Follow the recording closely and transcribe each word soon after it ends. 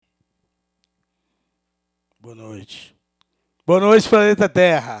Boa noite. Boa noite, planeta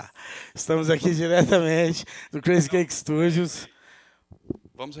Terra. Estamos aqui diretamente do Crazy Cake Studios.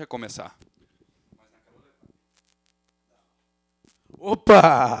 Vamos recomeçar.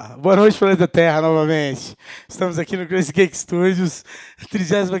 Opa! Boa noite, planeta Terra, novamente. Estamos aqui no Crazy Cake Studios,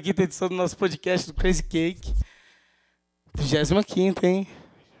 35ª edição do nosso podcast do Crazy Cake. 35ª, hein?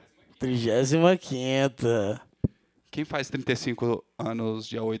 35ª. Quem faz 35 anos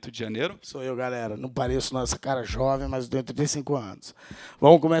dia 8 de janeiro? Sou eu, galera. Não pareço nossa cara jovem, mas eu tenho 35 anos.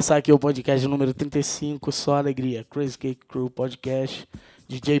 Vamos começar aqui o podcast número 35, só alegria. Crazy Cake Crew Podcast.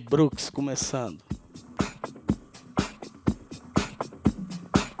 DJ Brooks começando.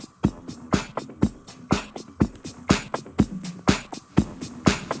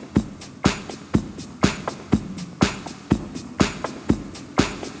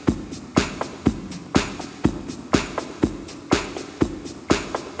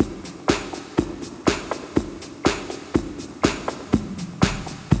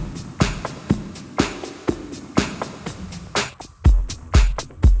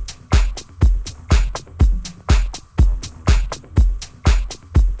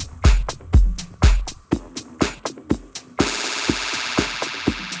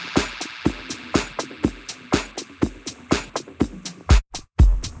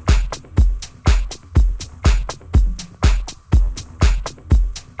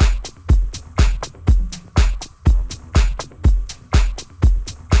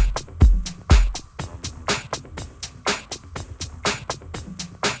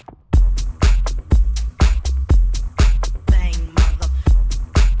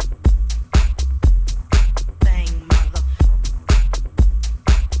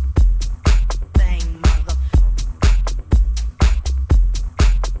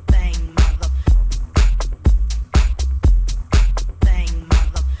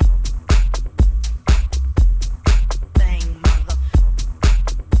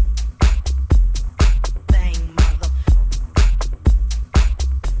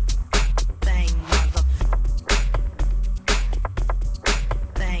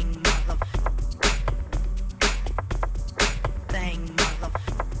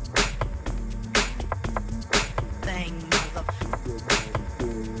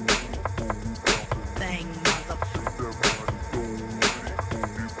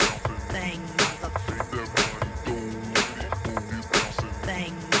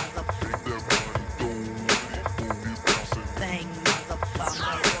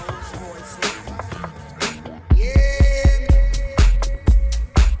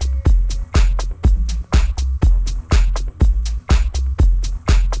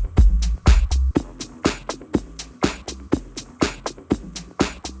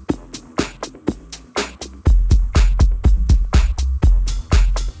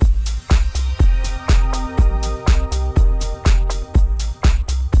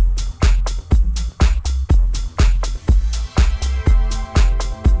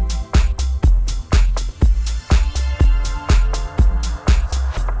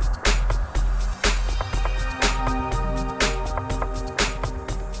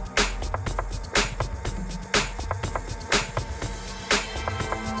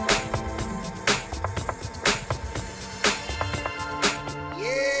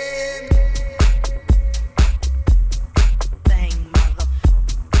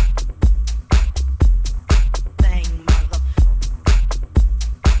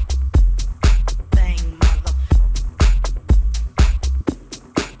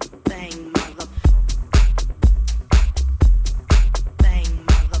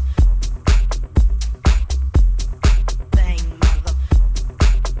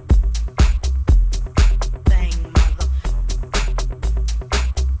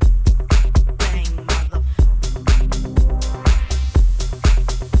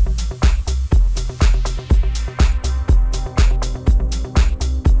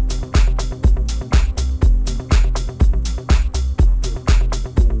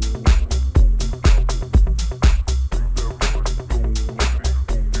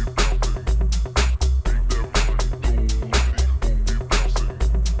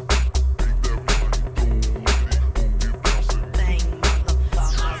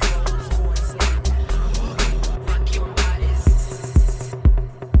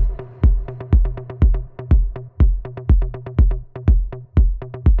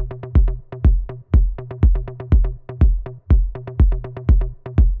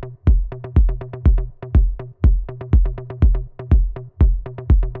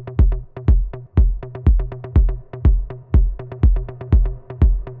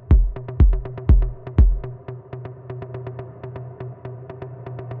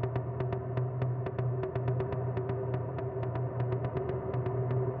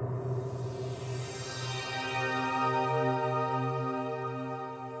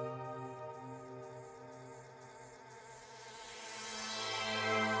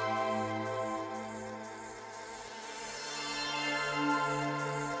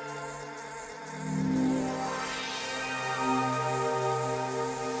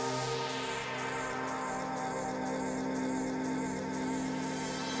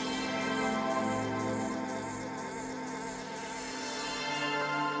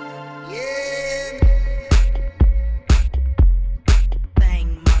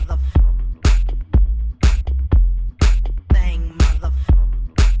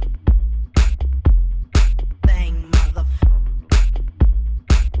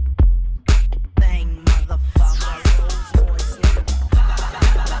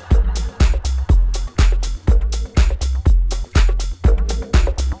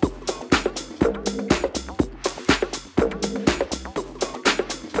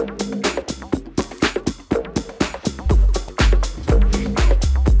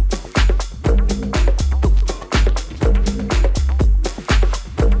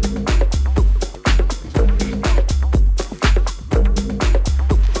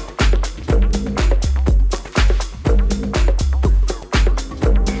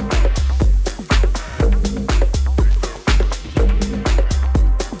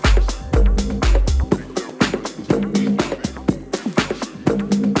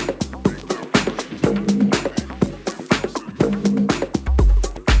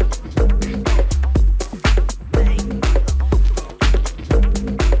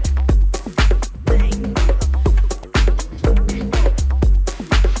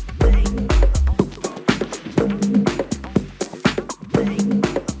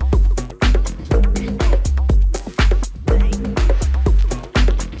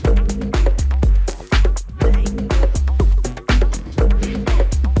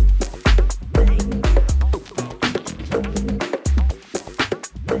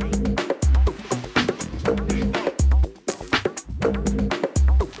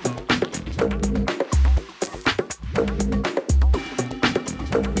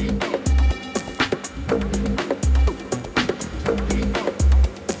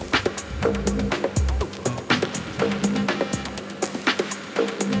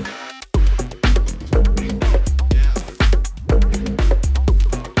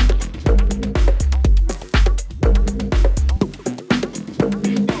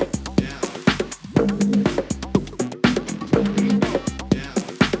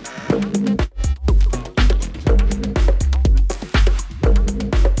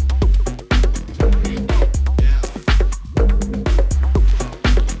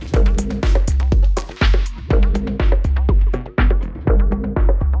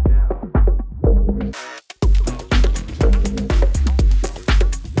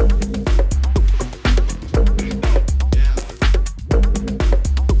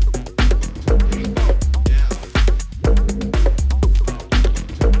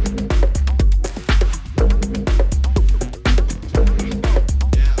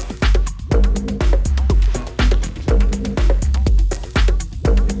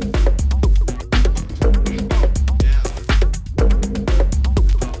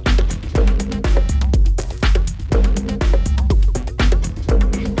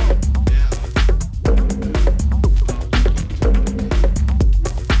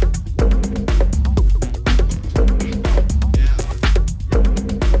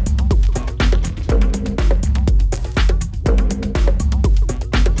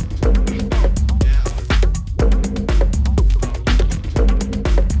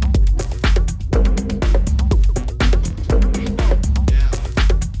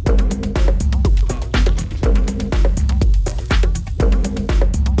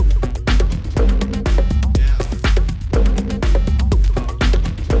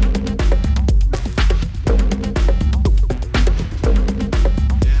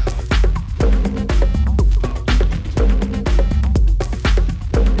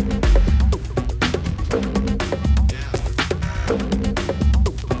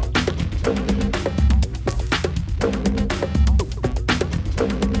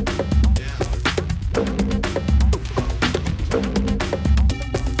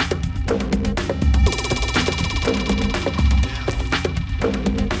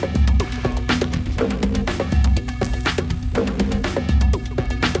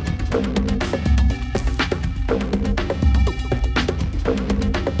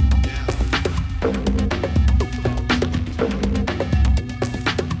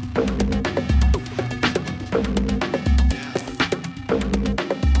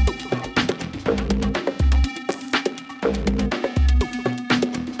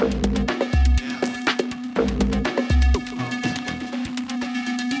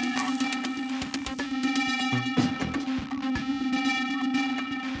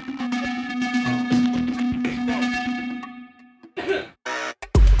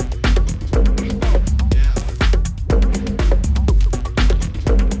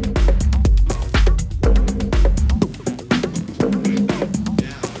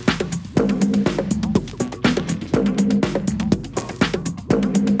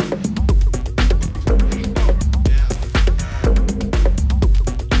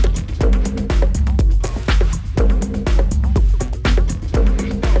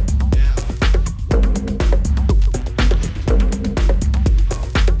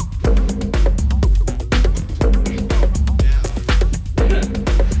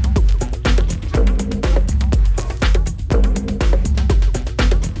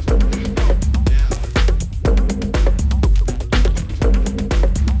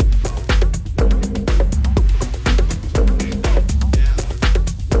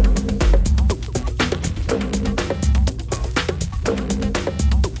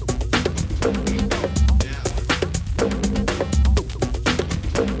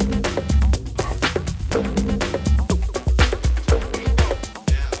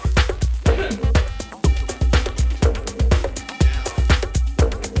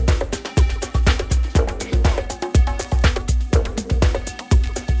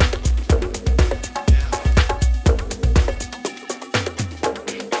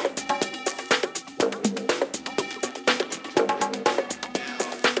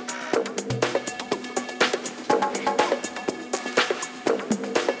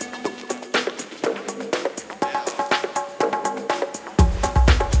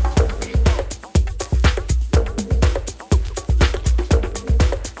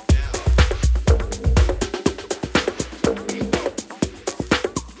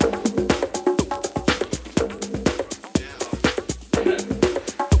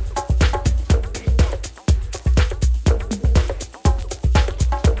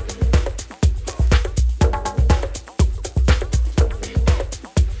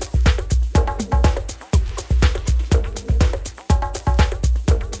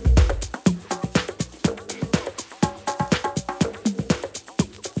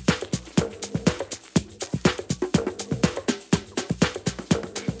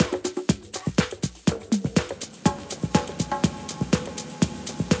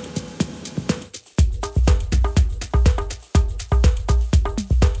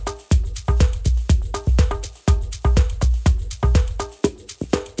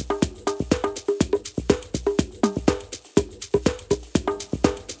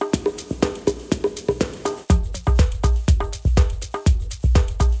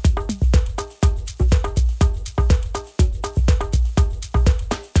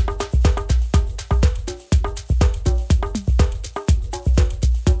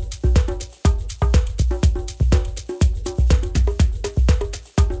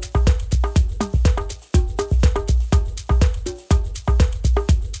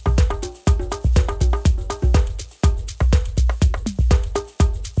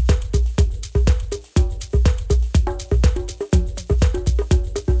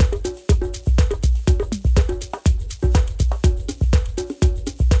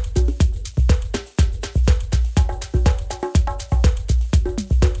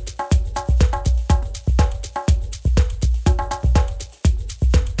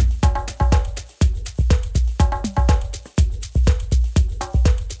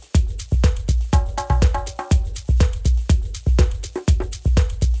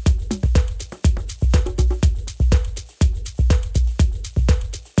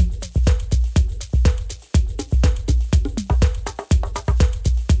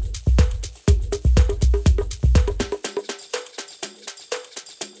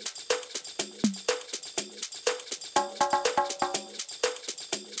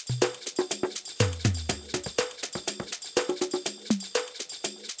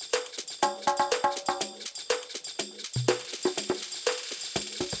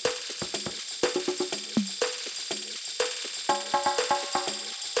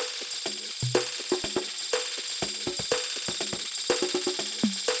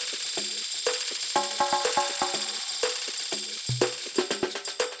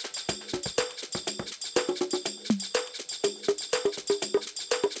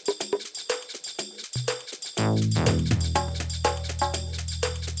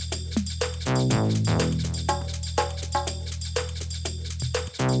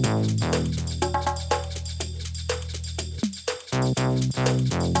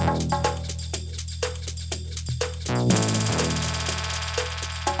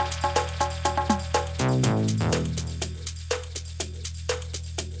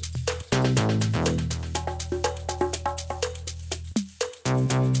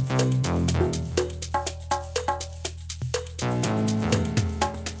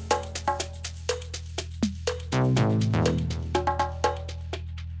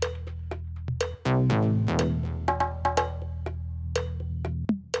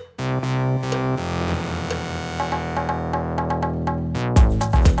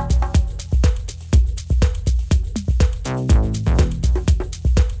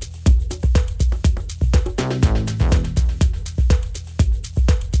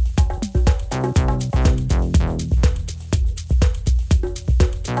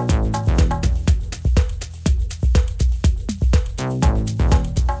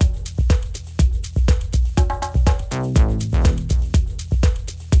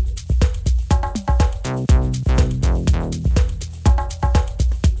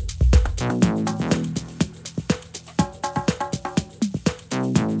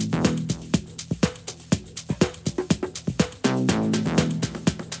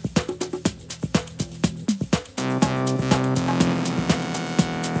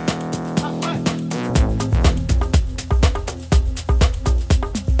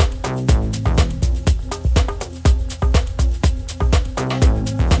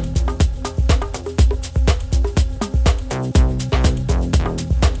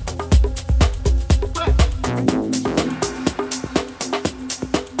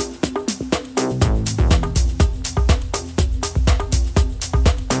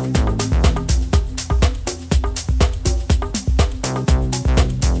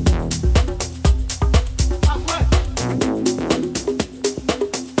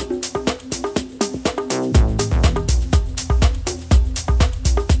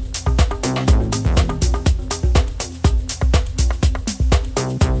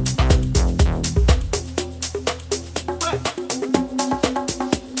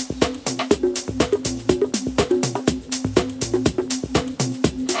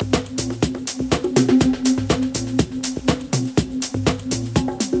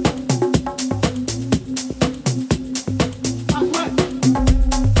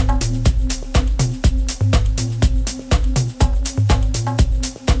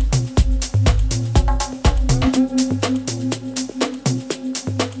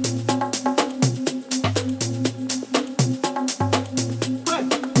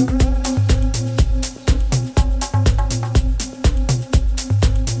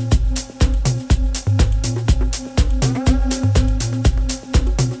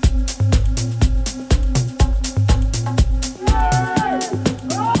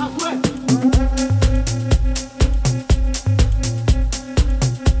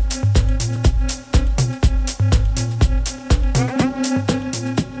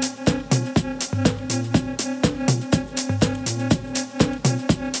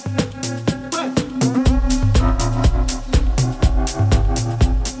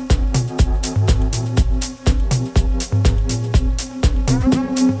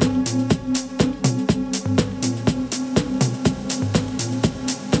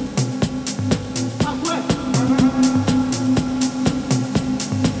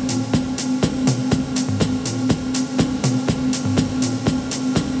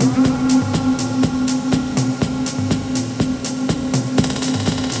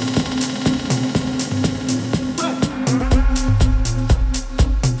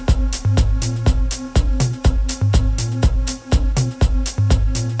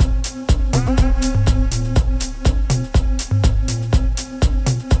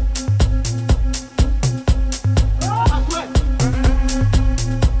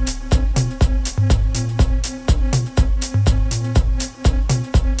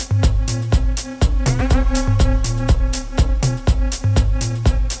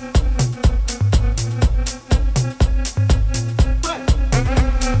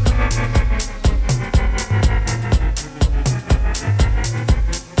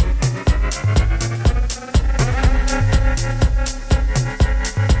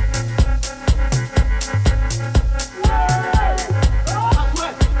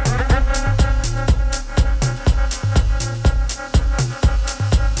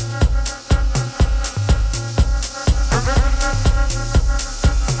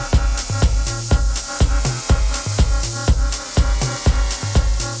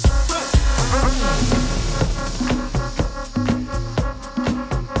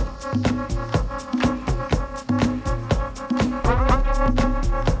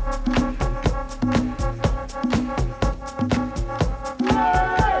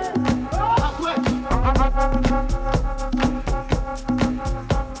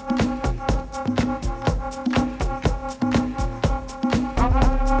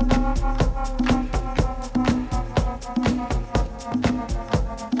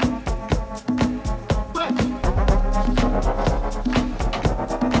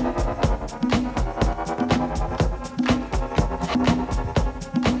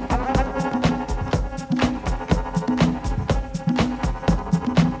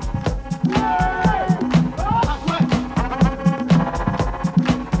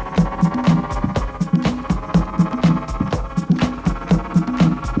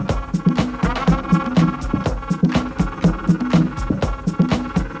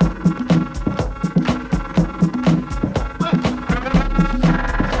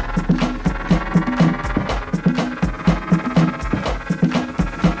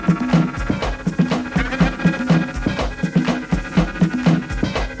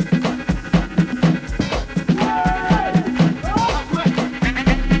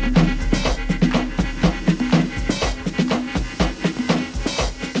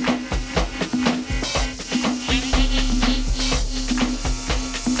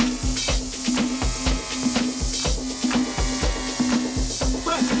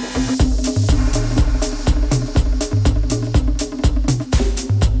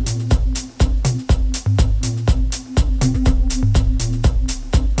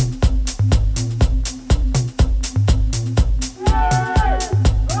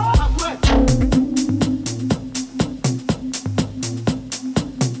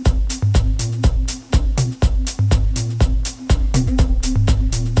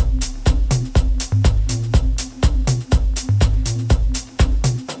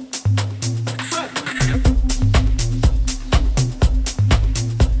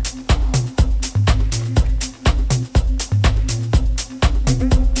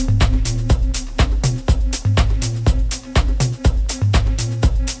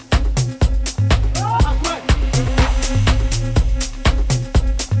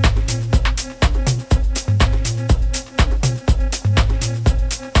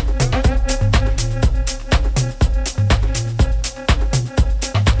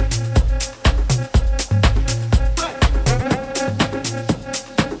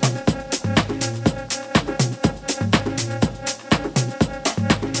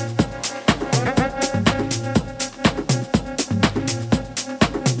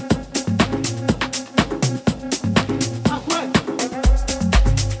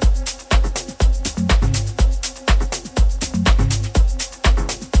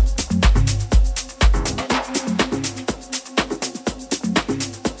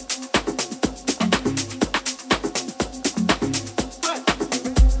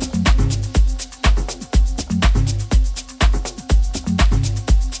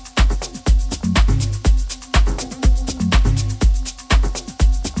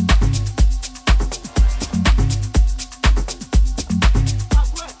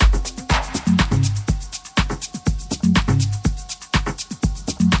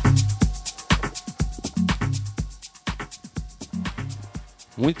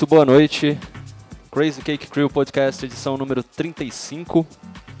 Muito boa noite, Crazy Cake Crew Podcast, edição número 35.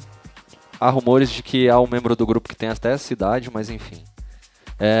 Há rumores de que há um membro do grupo que tem até essa idade, mas enfim.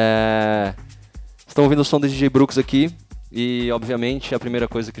 Estão ouvindo o som do DJ Brooks aqui e, obviamente, a primeira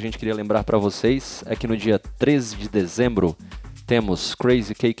coisa que a gente queria lembrar para vocês é que no dia 13 de dezembro temos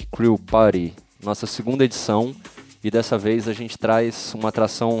Crazy Cake Crew Party, nossa segunda edição, e dessa vez a gente traz uma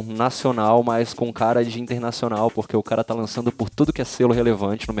atração nacional, mas com cara de internacional, porque o cara tá lançando por tudo que é selo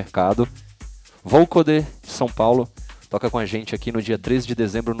relevante no mercado. Volcode, de São Paulo, toca com a gente aqui no dia 13 de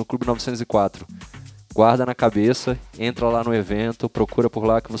dezembro no Clube 904. Guarda na cabeça, entra lá no evento, procura por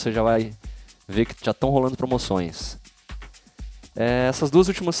lá que você já vai ver que já estão rolando promoções. Essas duas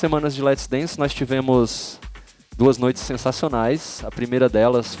últimas semanas de Let's Dance nós tivemos duas noites sensacionais. A primeira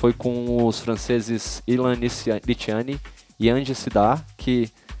delas foi com os franceses Ilan Liciani e Ange Sidar,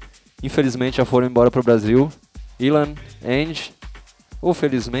 que infelizmente já foram embora para o Brasil. Ilan, Ange, ou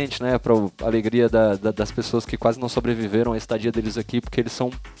felizmente, né, para a alegria das pessoas que quase não sobreviveram à estadia deles aqui, porque eles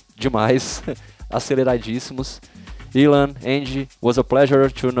são demais, aceleradíssimos. Ilan, Ange, was a pleasure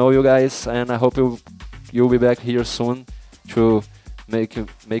to know you guys, and I hope you'll be back here soon to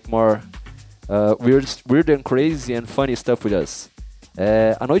make more weird and crazy and funny stuff with us.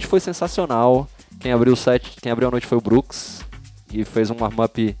 A noite foi sensacional. Quem abriu a noite foi o Brooks e fez um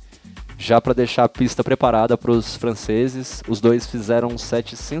warm-up já para deixar a pista preparada para os franceses. Os dois fizeram um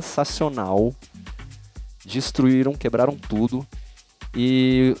set sensacional, destruíram, quebraram tudo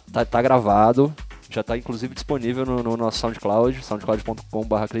e tá gravado, já está inclusive disponível no nosso SoundCloud,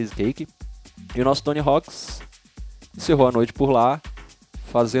 soundcloud.com/crazycake. E o nosso Tony Hawks encerrou a noite por lá,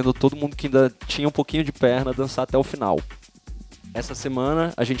 fazendo todo mundo que ainda tinha um pouquinho de perna dançar até o final. Essa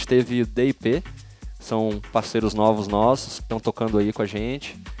semana a gente teve o DIP são parceiros novos nossos, que estão tocando aí com a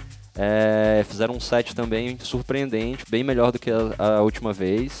gente. Fizeram um set também surpreendente, bem melhor do que a última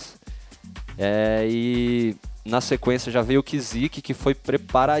vez. E na sequência já veio o Cccp, que foi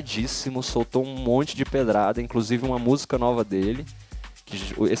preparadíssimo, soltou um monte de pedrada, inclusive uma música nova dele.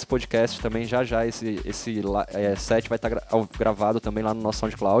 Esse podcast também esse set vai estar gravado também lá no nosso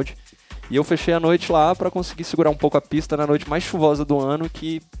SoundCloud. E eu fechei a noite lá para conseguir segurar um pouco a pista na noite mais chuvosa do ano,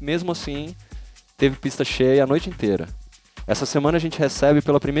 que mesmo assim teve pista cheia a noite inteira. Essa semana a gente recebe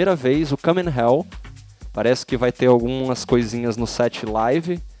pela primeira vez o Come in Hell. Parece que vai ter algumas coisinhas no set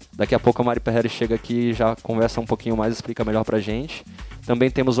live. Daqui a pouco a Mari Perreri chega aqui e já conversa um pouquinho mais, explica melhor pra gente. Também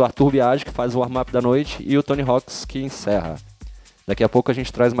temos o Arthur Biagi, que faz o warm-up da noite, e o Tony Rocks, que encerra. Daqui a pouco a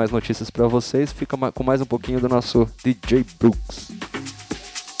gente traz mais notícias pra vocês. Fica com mais um pouquinho do nosso DJ Brooks.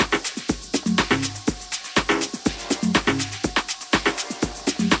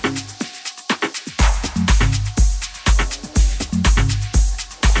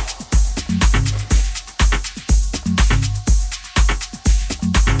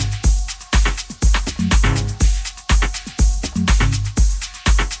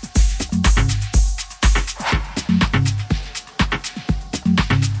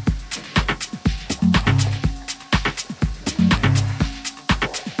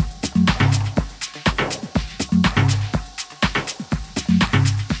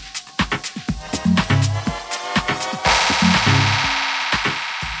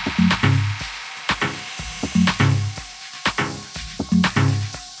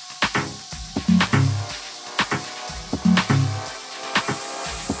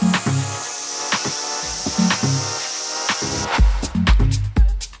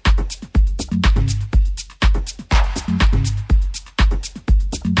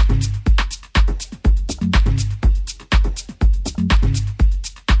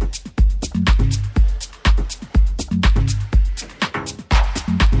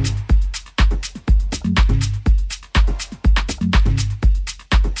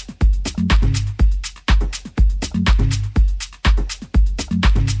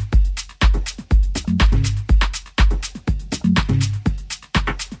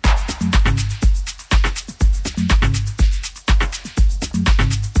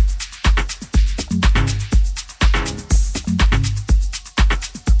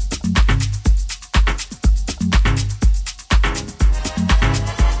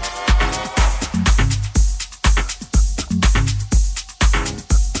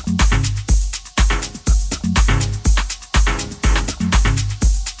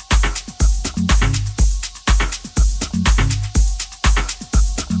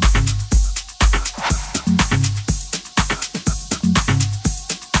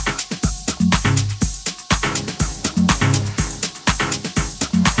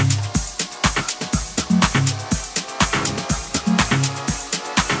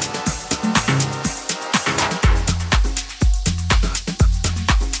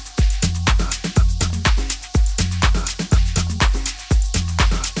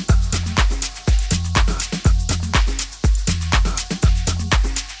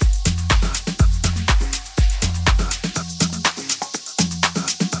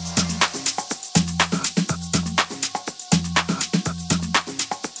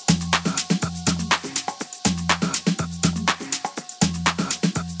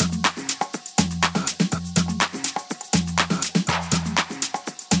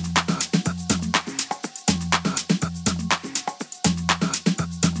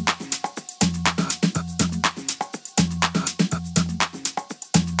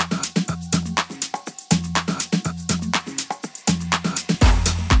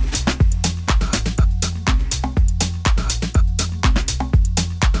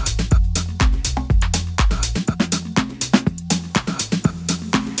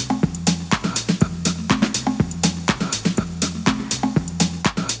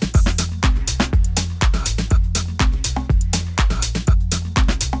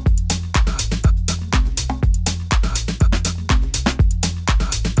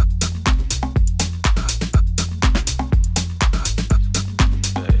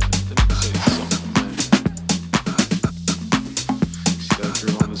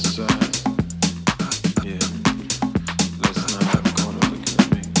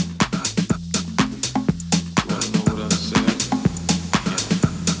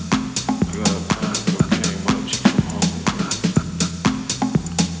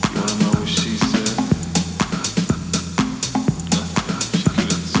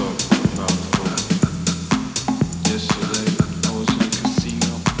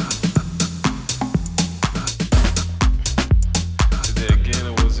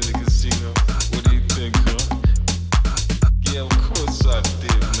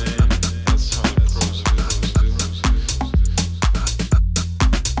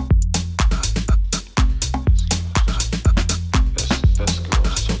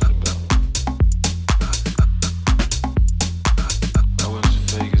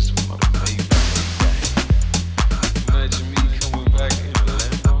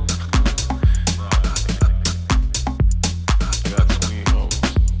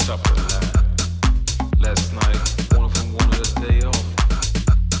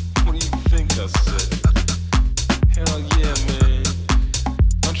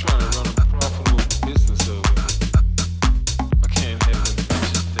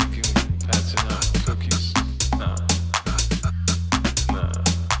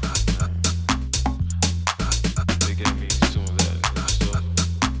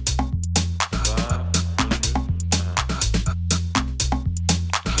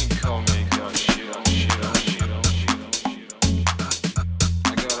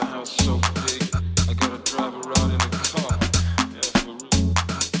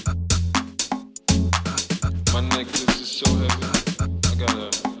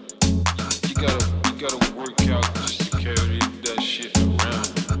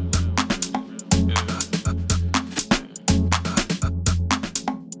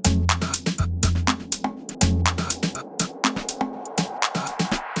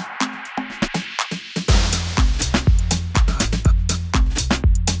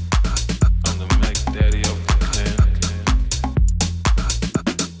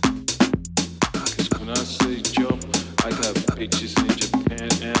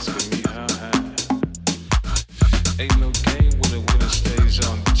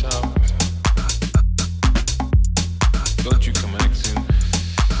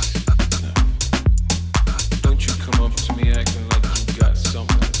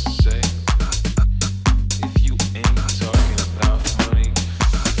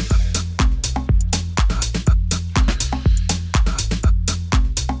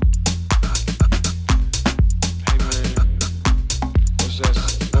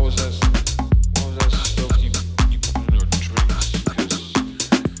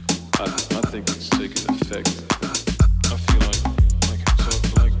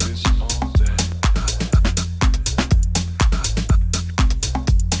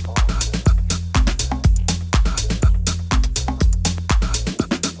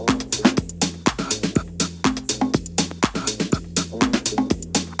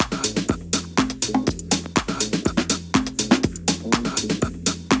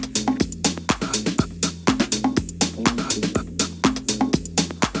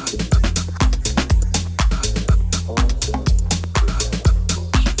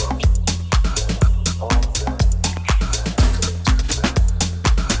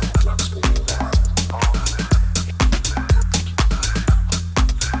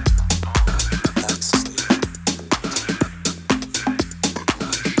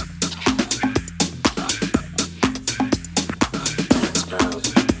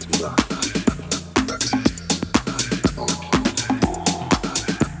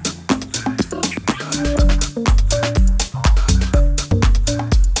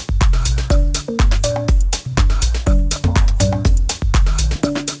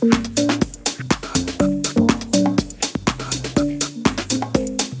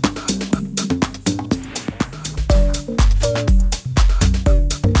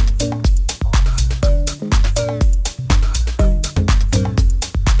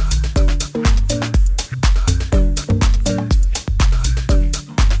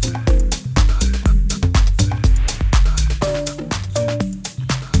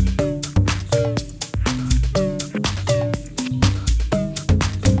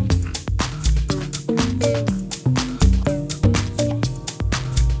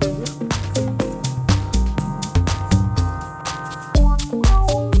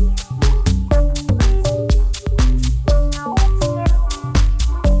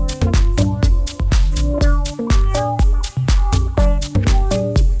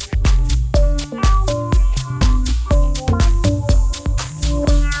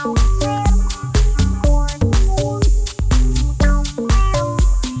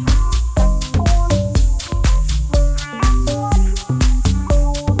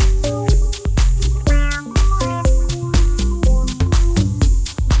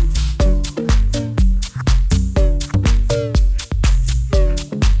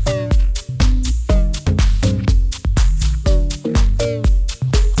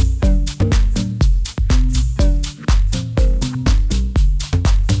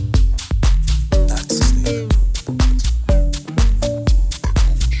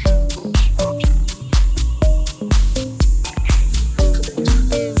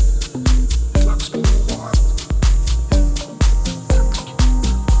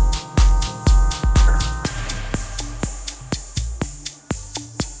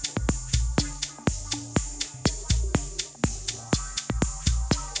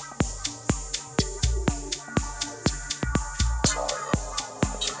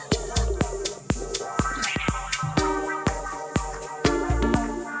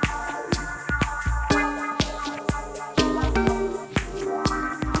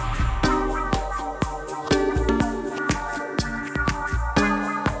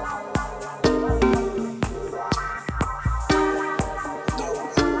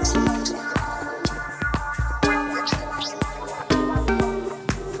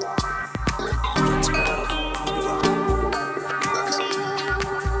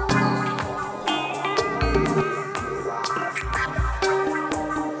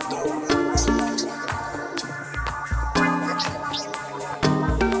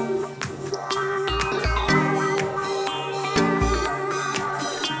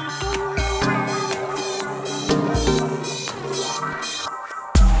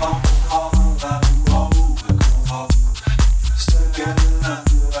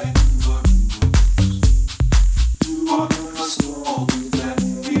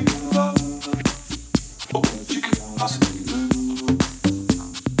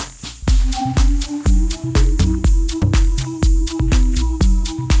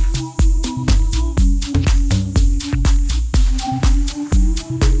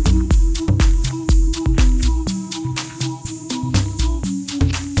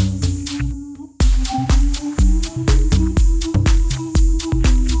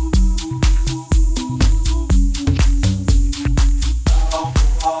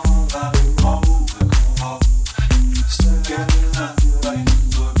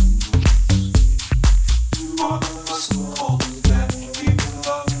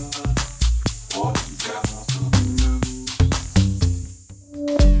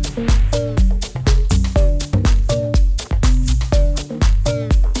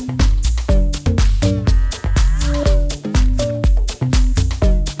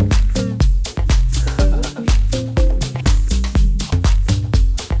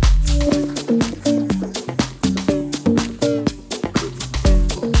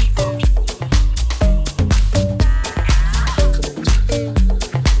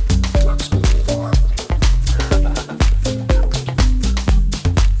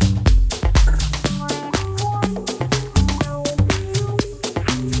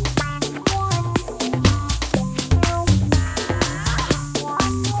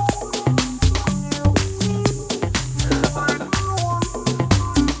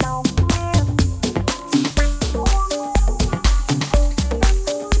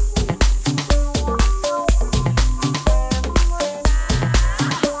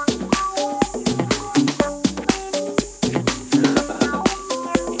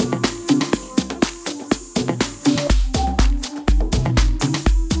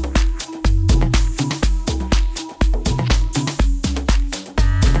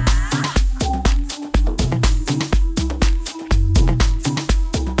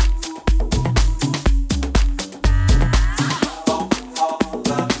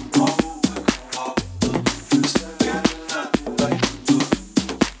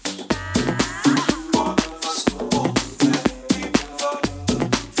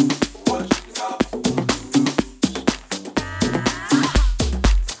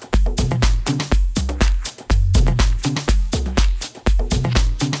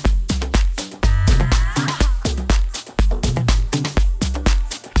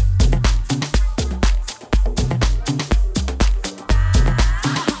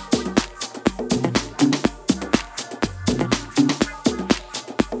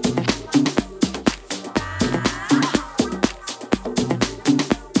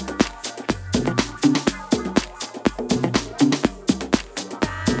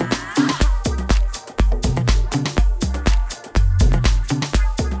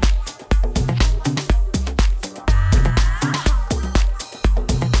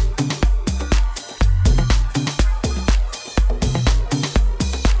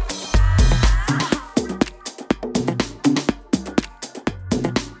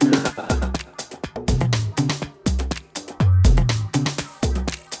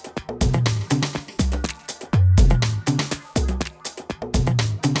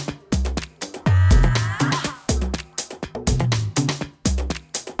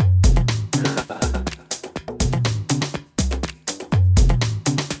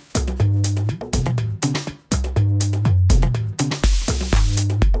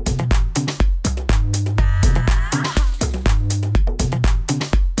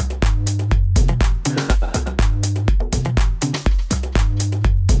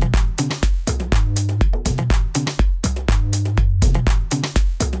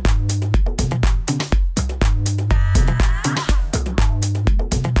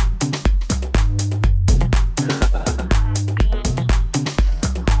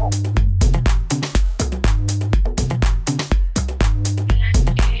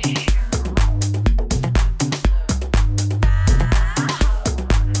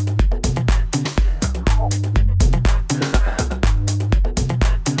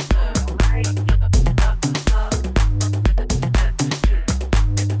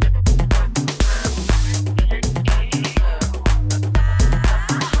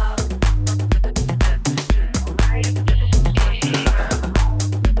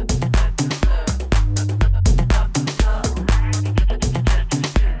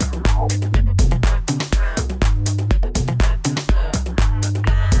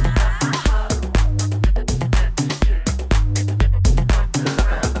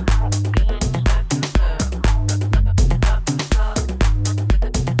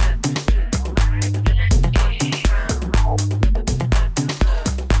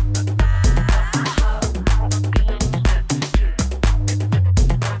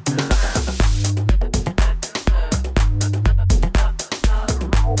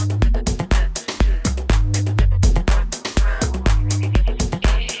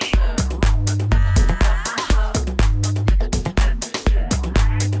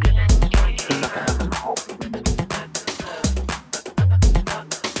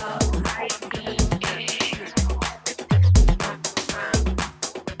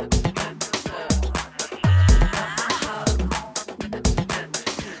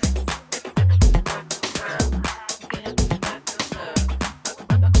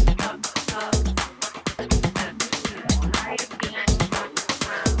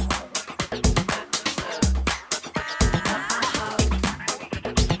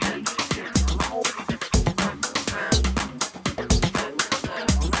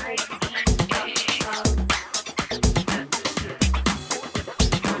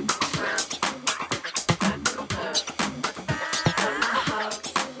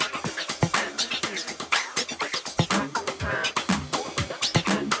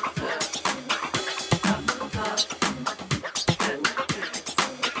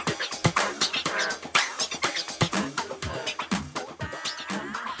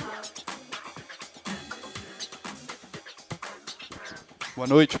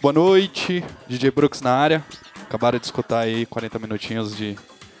 Boa noite. DJ Brooks na área. Acabaram de escutar aí 40 minutinhos de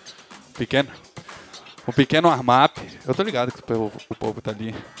um pequeno warm-up. Eu tô ligado que o povo tá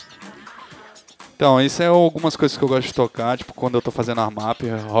ali. Então, isso é algumas coisas que eu gosto de tocar, tipo quando eu tô fazendo warm-up,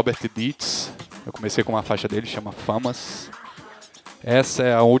 Robert Dietz. Eu comecei com uma faixa dele, chama Famas. Essa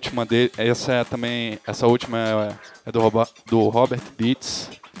é a última dele, essa última é do Robert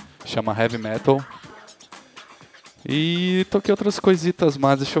Dietz, chama Heavy Metal. E toquei outras coisitas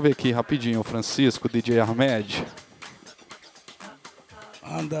mais, deixa eu ver aqui rapidinho, Francisco, DJ Ahmed.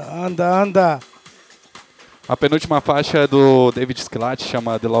 Anda. A penúltima faixa é do David Skillat,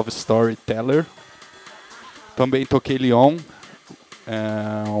 chama The Love Storyteller. Também toquei Leon,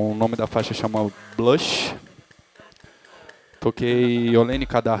 o nome da faixa chama Blush. Toquei Olene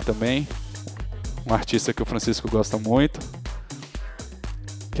Kadar também, um artista que o Francisco gosta muito,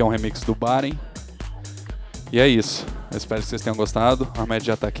 que é um remix do Baren. E é isso, eu espero que vocês tenham gostado. O Ahmed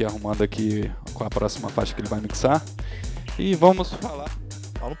já está aqui arrumando aqui com a próxima faixa que ele vai mixar. E vamos falar.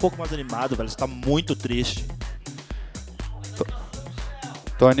 Fala um pouco mais animado, velho, você tá muito triste.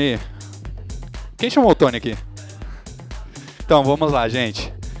 Tony, quem chamou o Tony aqui? Então, vamos lá,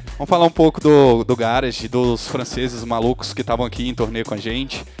 gente. Vamos falar um pouco do Garage, dos franceses malucos que estavam aqui em torneio com a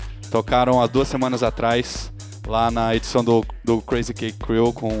gente. Tocaram há 2 semanas atrás, lá na edição do Crazy Cake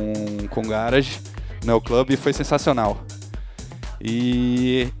Crew com Garage, no Club, e foi sensacional.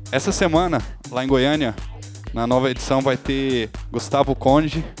 E essa semana, lá em Goiânia, na nova edição, vai ter Gustavo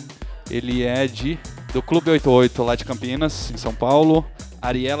Conde. Ele é do Clube 88, lá de Campinas, em São Paulo.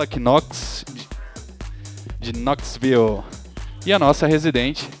 Ariela Knox, de Knoxville. E a nossa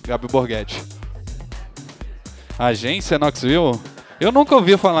residente, Gabi Borghetti. Agência Knoxville? Eu nunca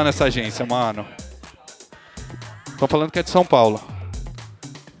ouvi falar nessa agência, mano. Tô falando que é de São Paulo.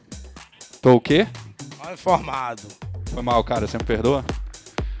 Tô o quê? Mal informado. Foi mal, cara, você me perdoa?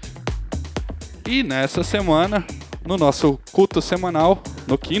 E nessa semana, no nosso culto semanal,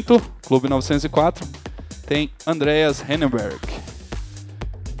 no 5º, Clube 904, tem Andreas Hennenberg.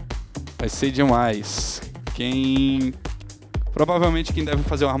 Vai ser demais. Provavelmente quem deve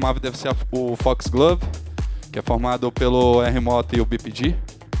fazer o armável deve ser o Fox Glove, que é formado pelo R-Moto e o BPG.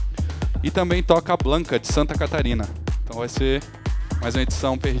 E também toca a Blanca, de Santa Catarina. Então vai ser mais uma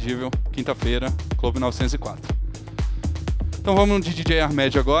edição perdível, quinta-feira, Clube 904. Então vamos de DJ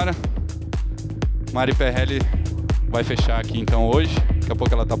Ahmed agora. Mari Perrelli vai fechar aqui então hoje. Daqui a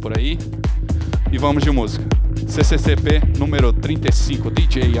pouco ela tá por aí. E vamos de música. Cccp número 35,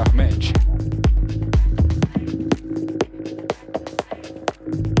 DJ Ahmed.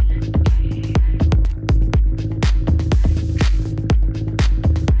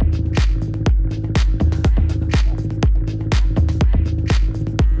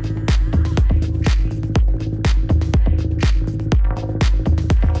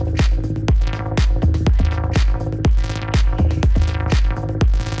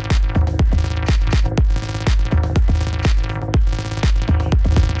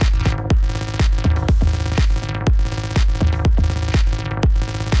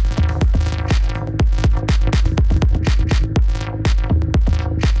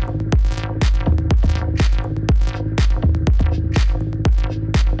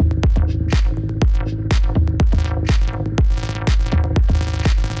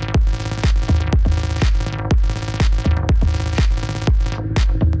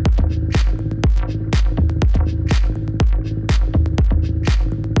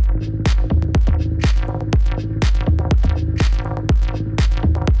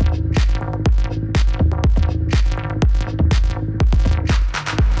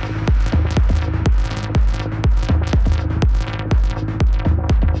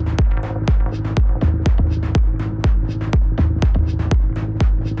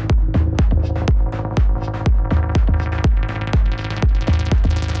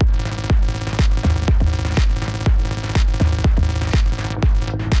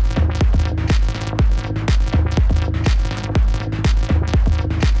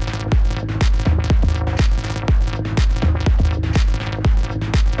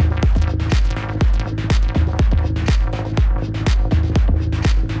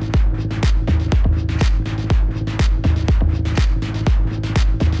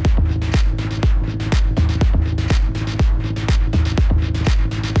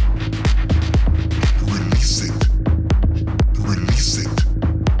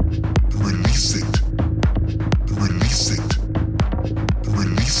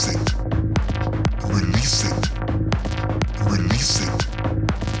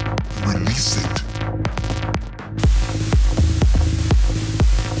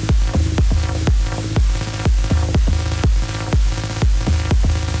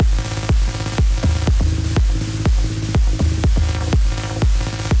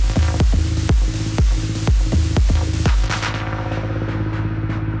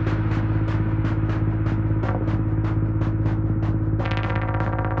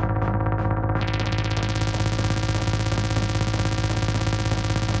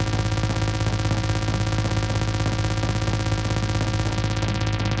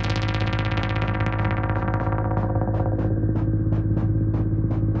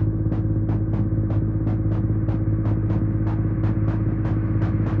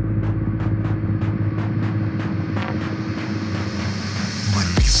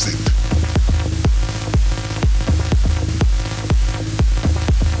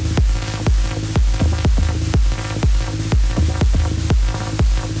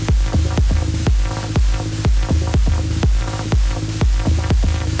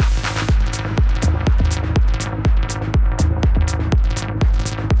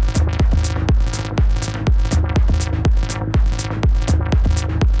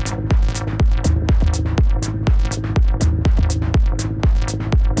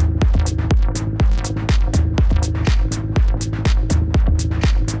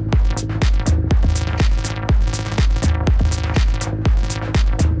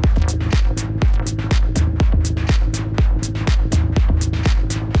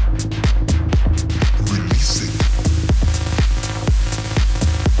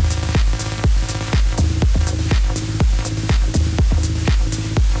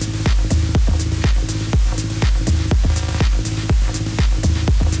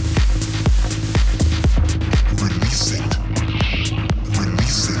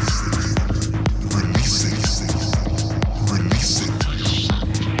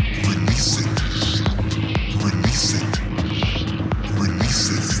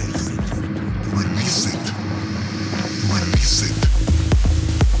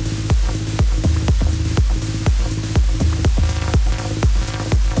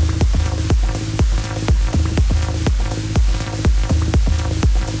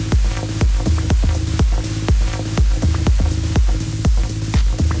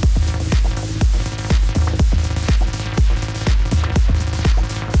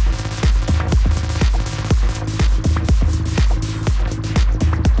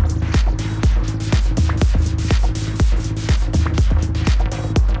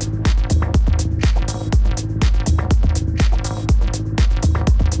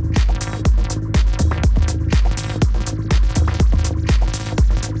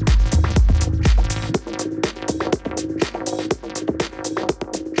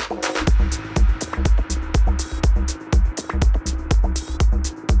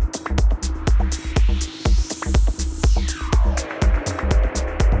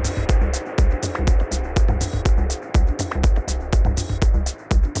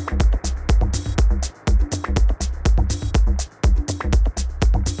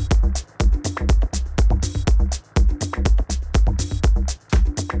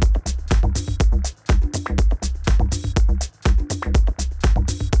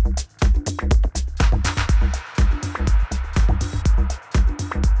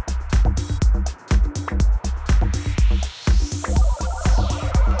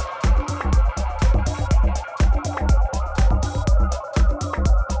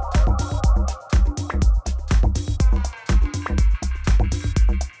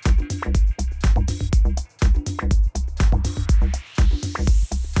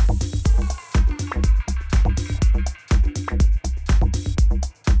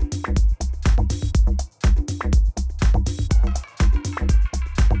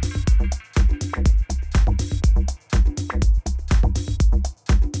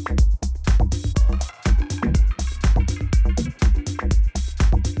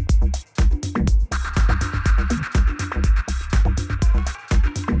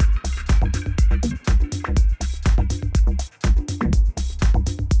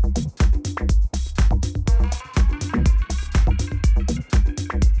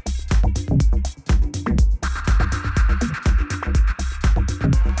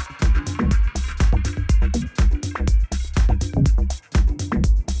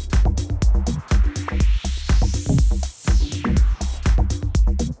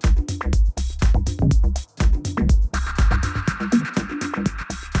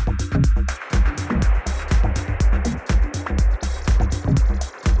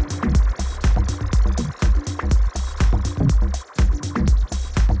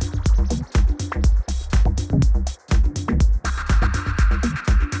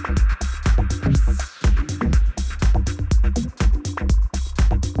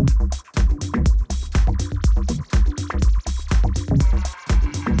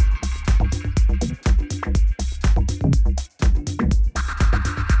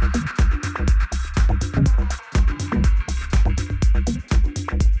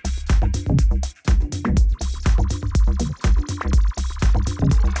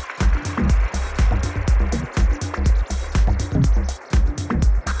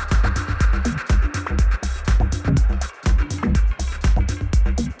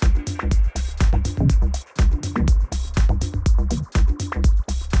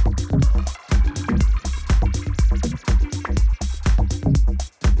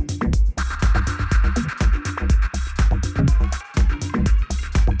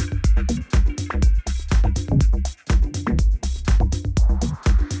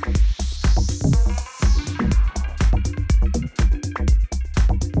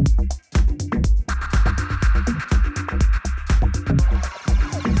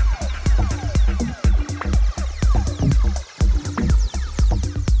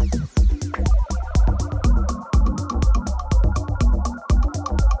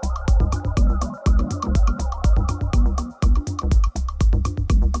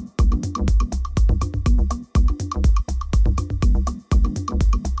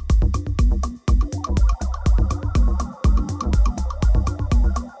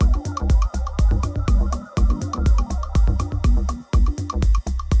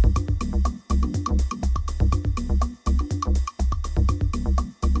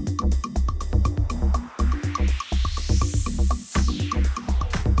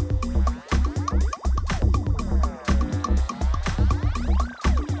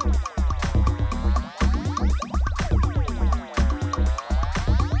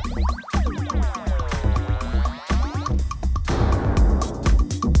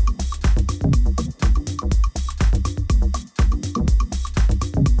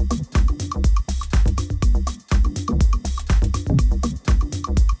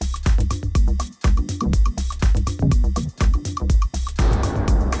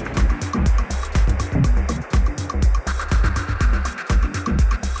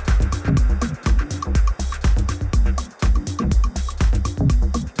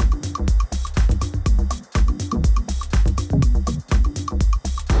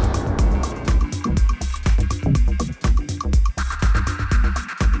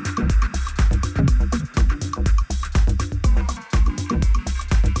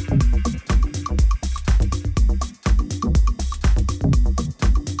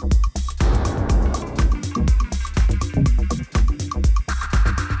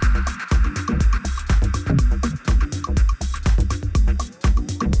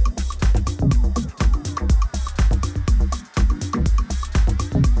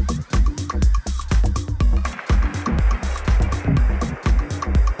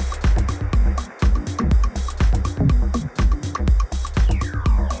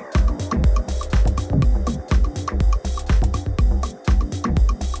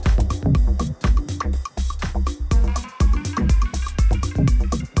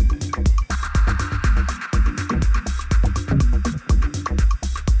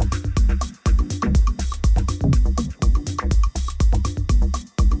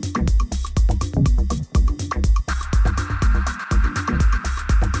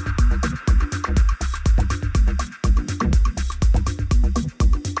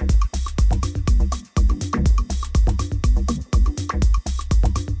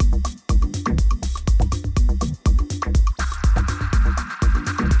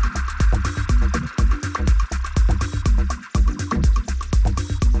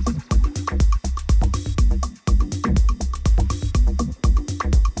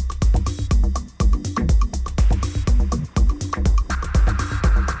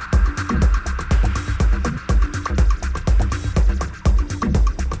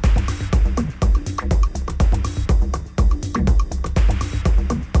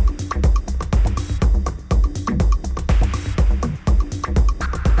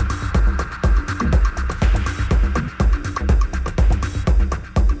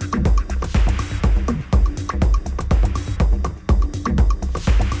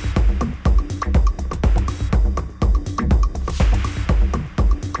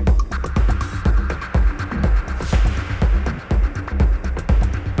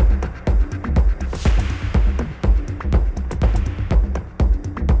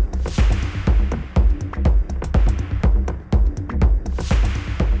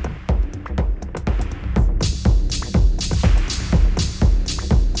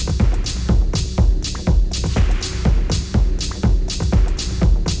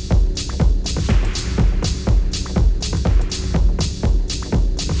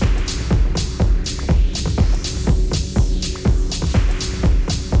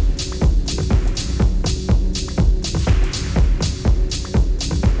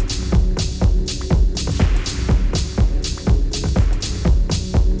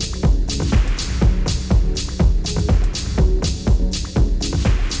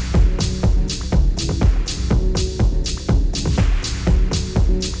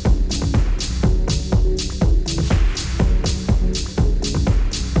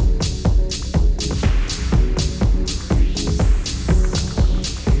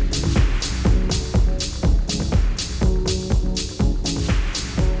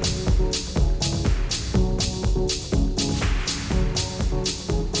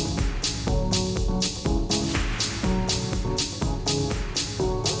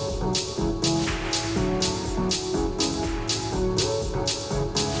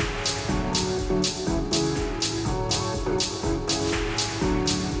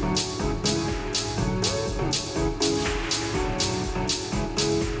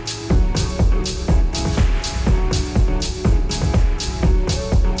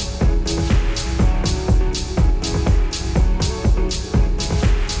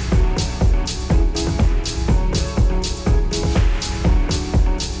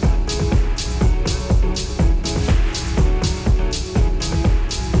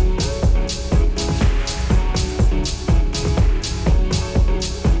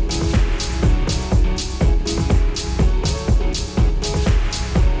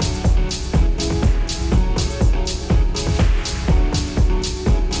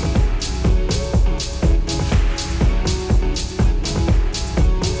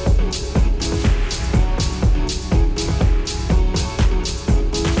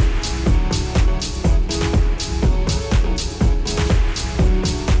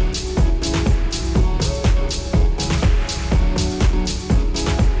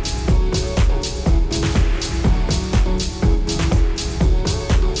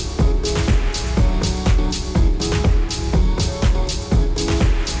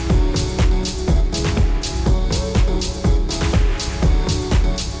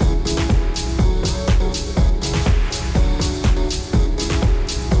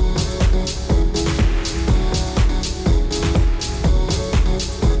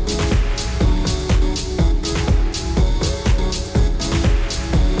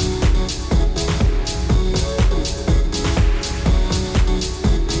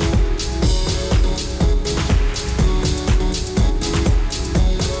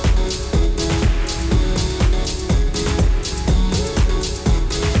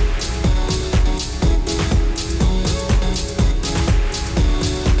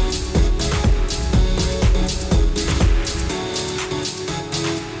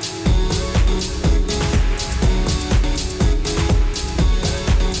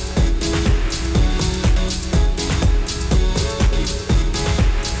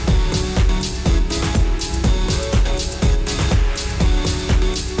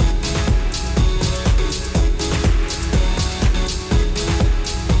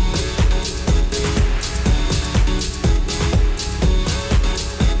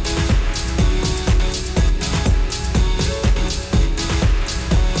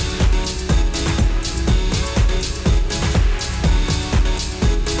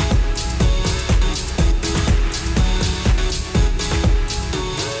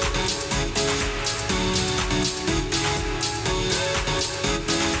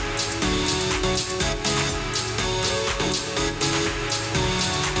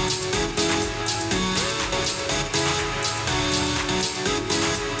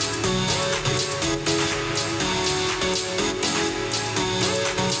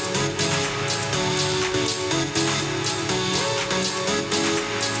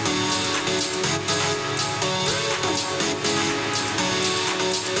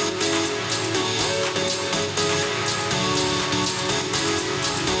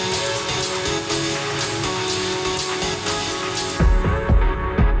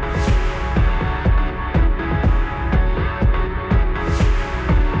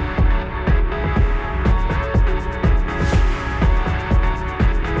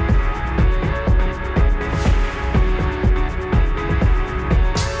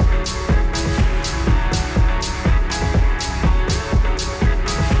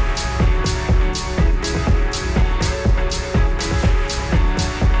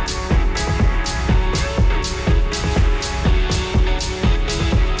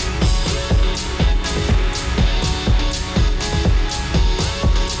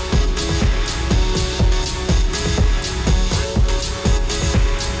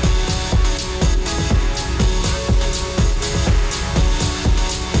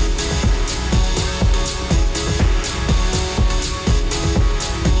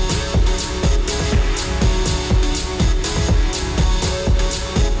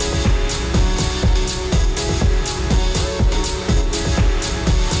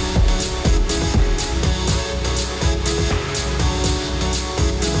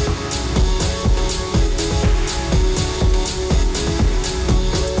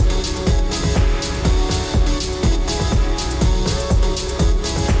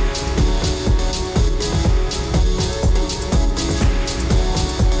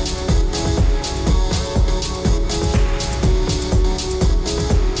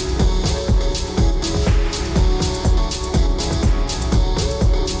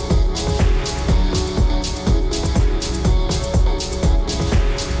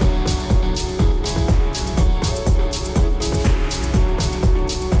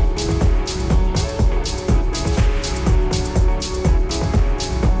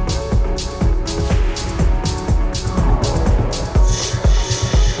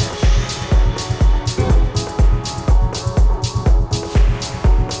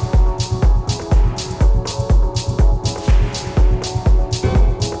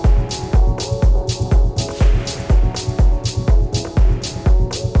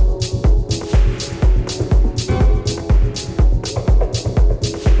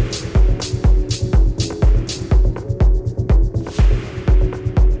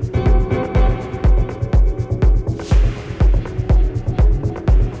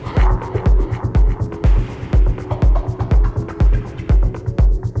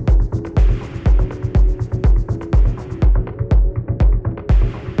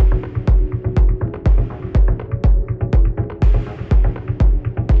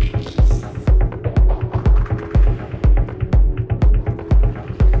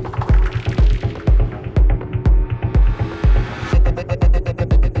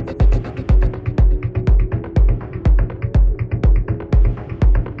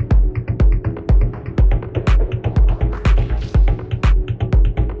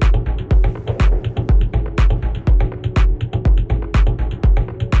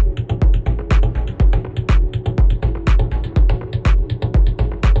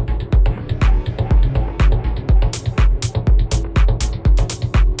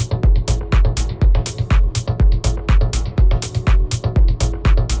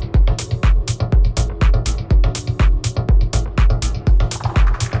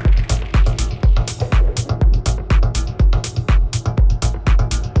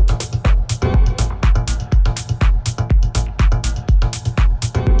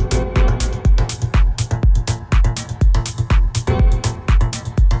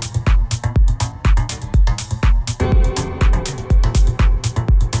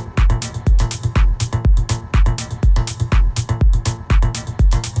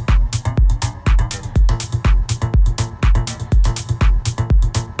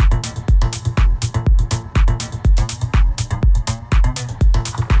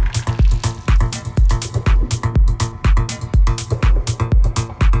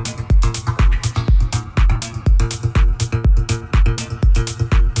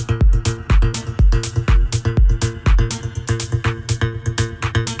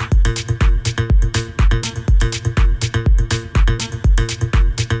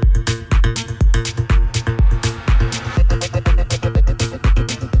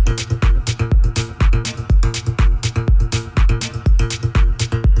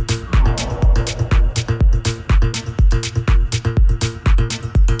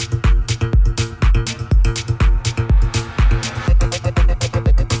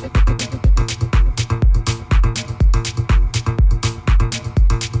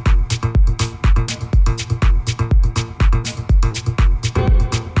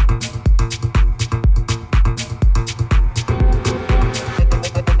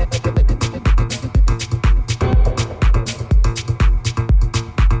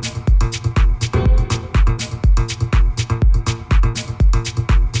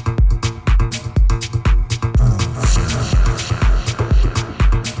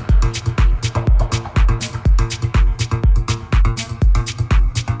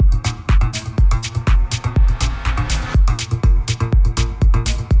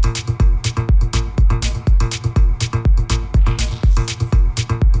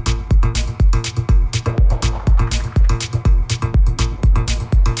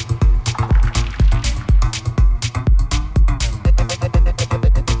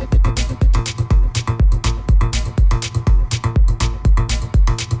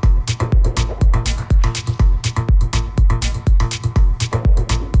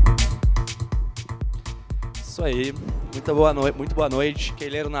 Isso aí. Muito boa noite.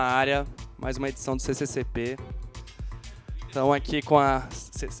 Queileiro na área. Mais uma edição do Cccp. Estamos aqui com a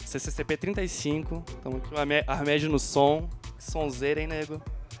Cccp 35. Estamos aqui com a Armédio no som. Sonzeira, hein, nego?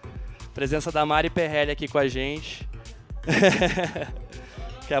 Presença da Mari Perrelli aqui com a gente.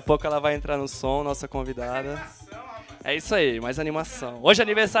 Daqui a pouco ela vai entrar no som, nossa convidada. É isso aí, mais animação. Hoje é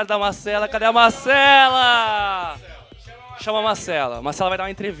aniversário da Marcela. Cadê a Marcela? Chama a Marcela. A Marcela vai dar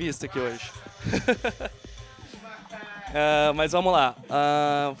uma entrevista aqui hoje. Mas vamos lá.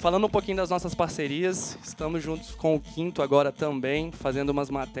 Falando um pouquinho das nossas parcerias, estamos juntos com o Quinto agora também, fazendo umas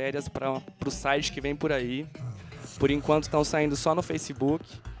matérias para o site que vem por aí. Por enquanto estão saindo só no Facebook.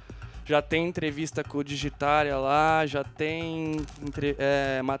 Já tem entrevista com o Digitária lá, já tem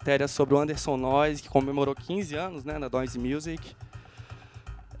matéria sobre o Anderson Noise, que comemorou 15 anos, né, na Noise Music.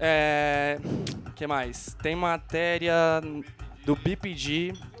 Que mais? Tem matéria do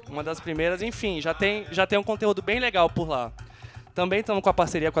BPG, uma das primeiras. Enfim, já tem um conteúdo bem legal por lá. Também estamos com a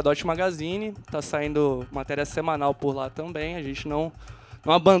parceria com a Dot Magazine, tá saindo matéria semanal por lá também. A gente não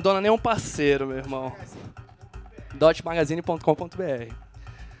abandona nenhum parceiro, meu irmão. dotmagazine.com.br.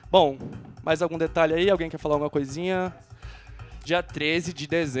 Bom, mais algum detalhe aí? Alguém quer falar alguma coisinha? Dia 13 de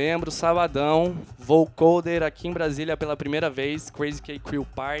dezembro, sabadão, Vocoder aqui em Brasília pela primeira vez, Crazy Cake Crew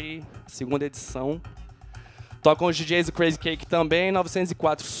Party, segunda edição. Tocam os DJs do Crazy Cake também,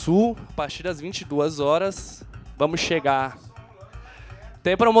 904 Sul, a partir das 22 horas. Vamos chegar.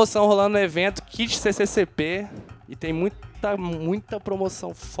 Tem promoção rolando no evento, kit CCCP, e tem muita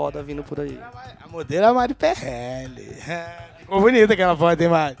promoção foda vindo por aí. A modelo é a Mari Perrelli. Ficou bonita aquela foto, hein,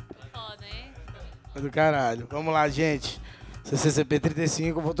 Mari? Foda, hein? Do caralho. Vamos lá, gente. CCCP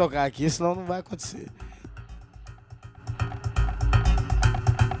 35, eu vou tocar aqui, senão não vai acontecer.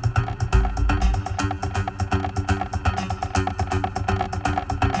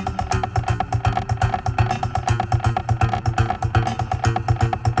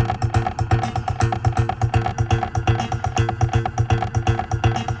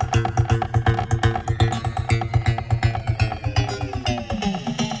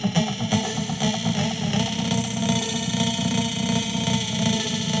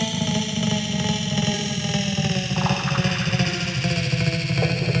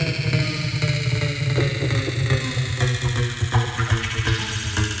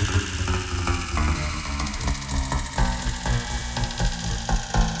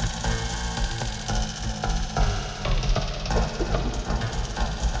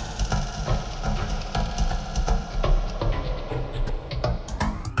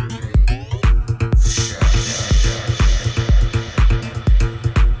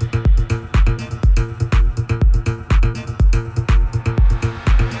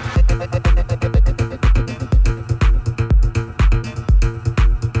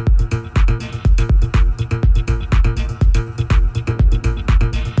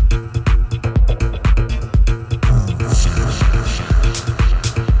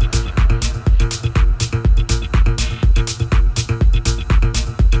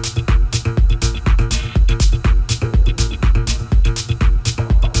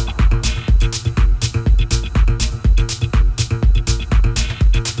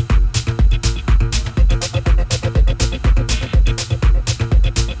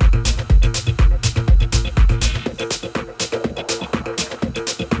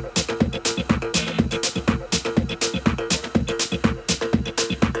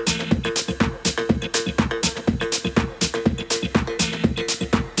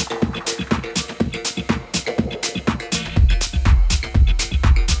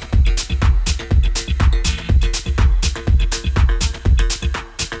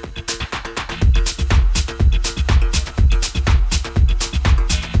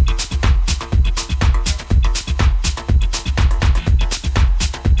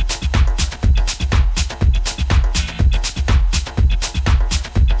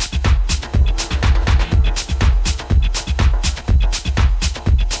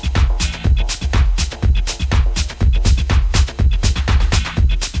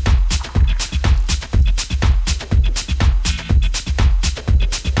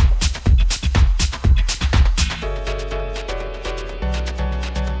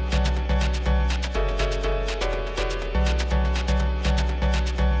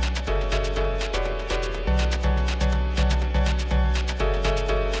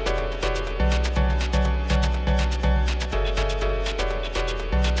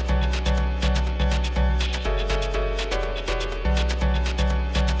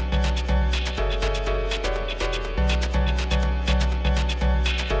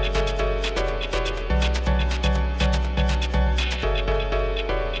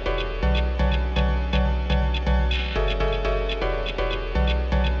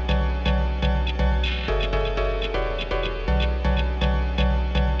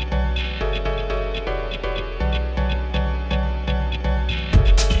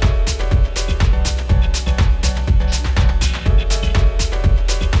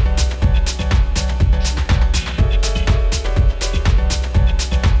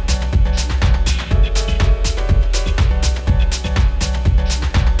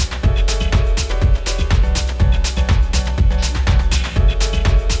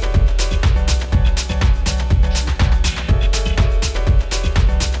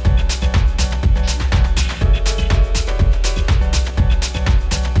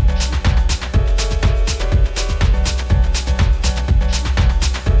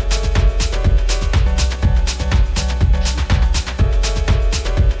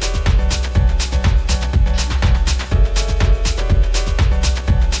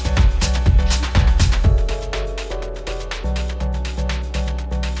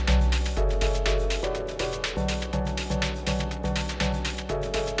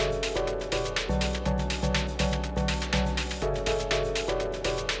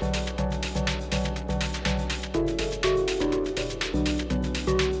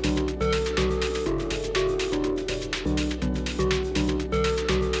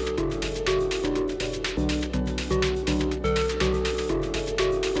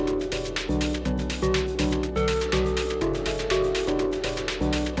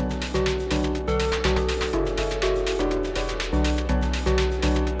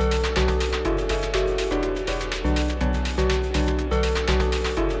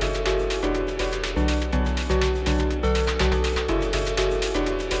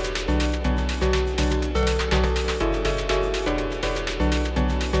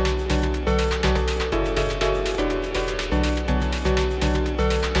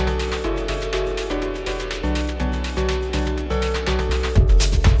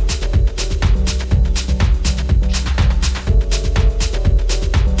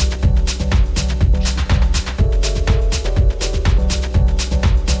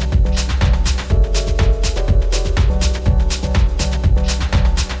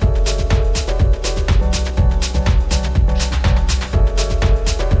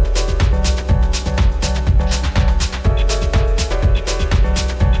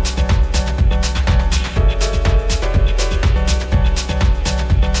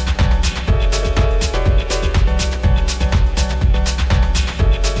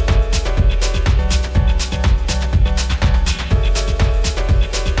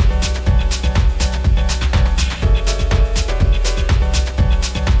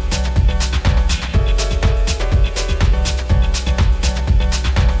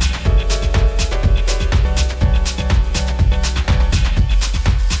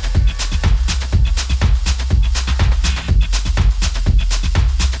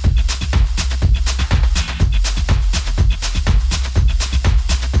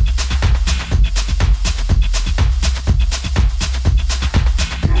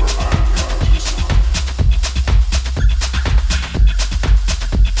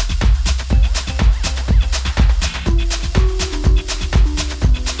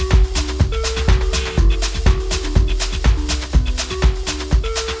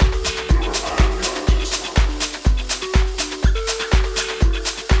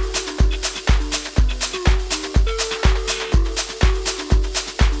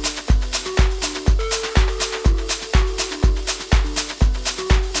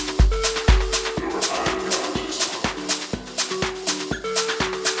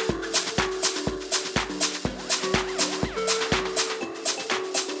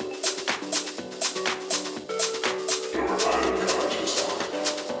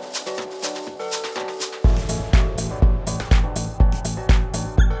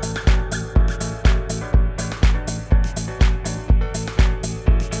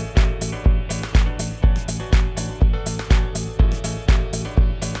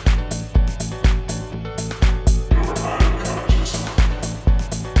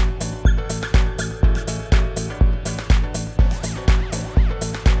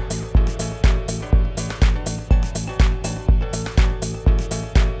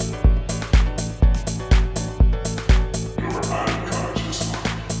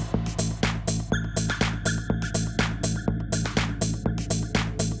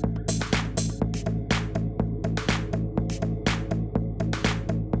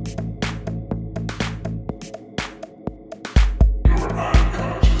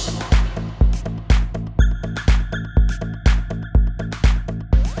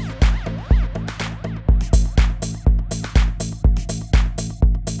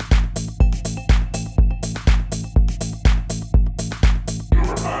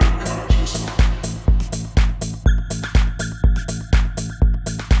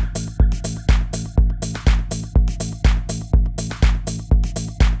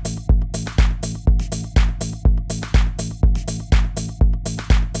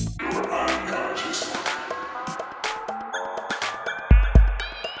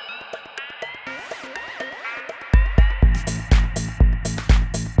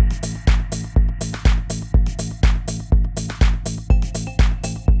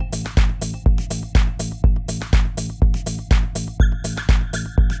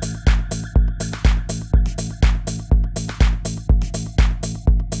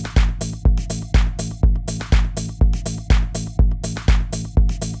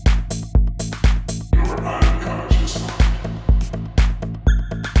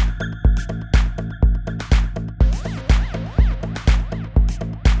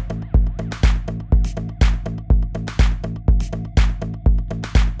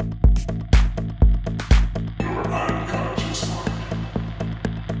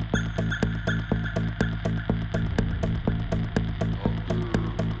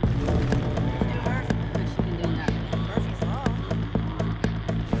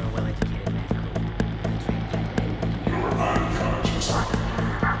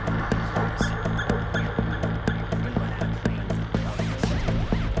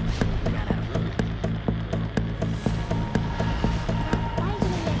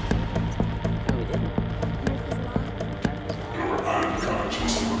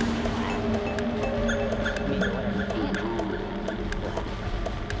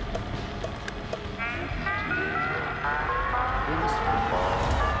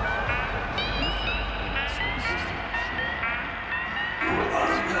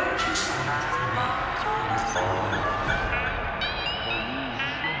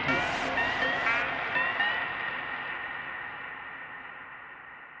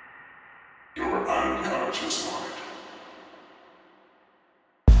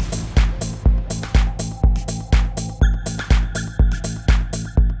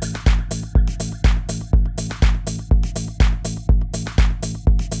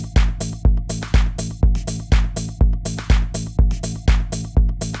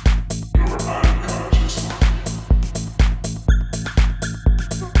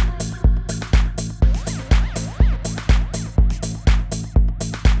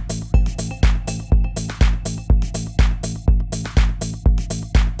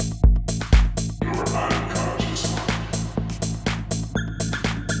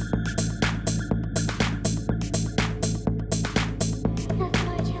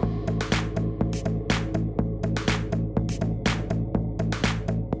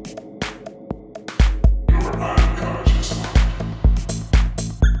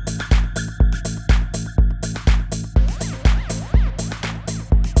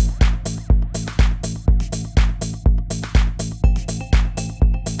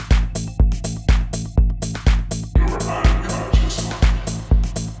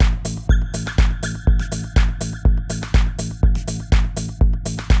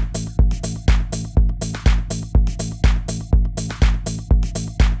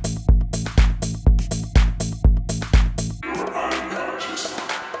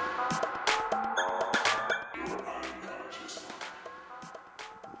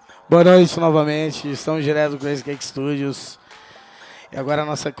 Boa noite novamente, estamos direto do Crazy Cake Studios. E agora a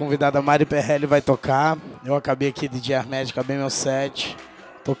nossa convidada Mari Perrelli vai tocar. Eu acabei aqui de DJ Armed, acabei meu set.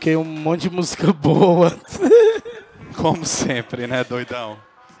 Toquei um monte de música boa. Como sempre, né, doidão?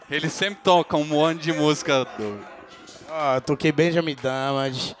 Ele sempre toca um monte de música doida. Toquei Benjamin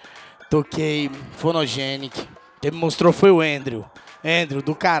Damage, toquei Phonogenic. Quem me mostrou foi o Andrew. Andrew,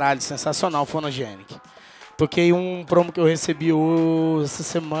 do caralho, sensacional, Phonogenic. Toquei um promo que eu recebi essa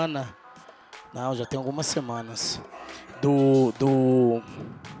semana. Não, já tem algumas semanas. Do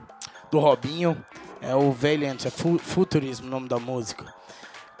Robinho. É o Valiant, é Futurismo o nome da música.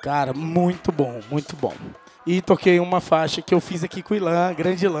 Cara, muito bom, muito bom. E toquei uma faixa que eu fiz aqui com o Ilan,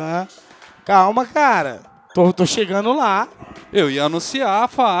 grande Ilan. Calma, cara. Tô chegando lá. Eu ia anunciar a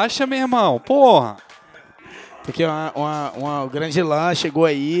faixa, meu irmão. Porra. Porque o grande Ilan chegou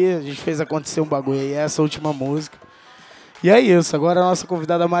aí, a gente fez acontecer um bagulho aí, essa última música. E é isso, agora a nossa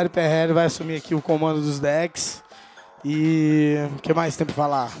convidada Mari Perrelli vai assumir aqui o comando dos decks. E o que mais tem pra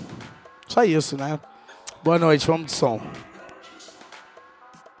falar? Só isso, né? Boa noite, vamos de som.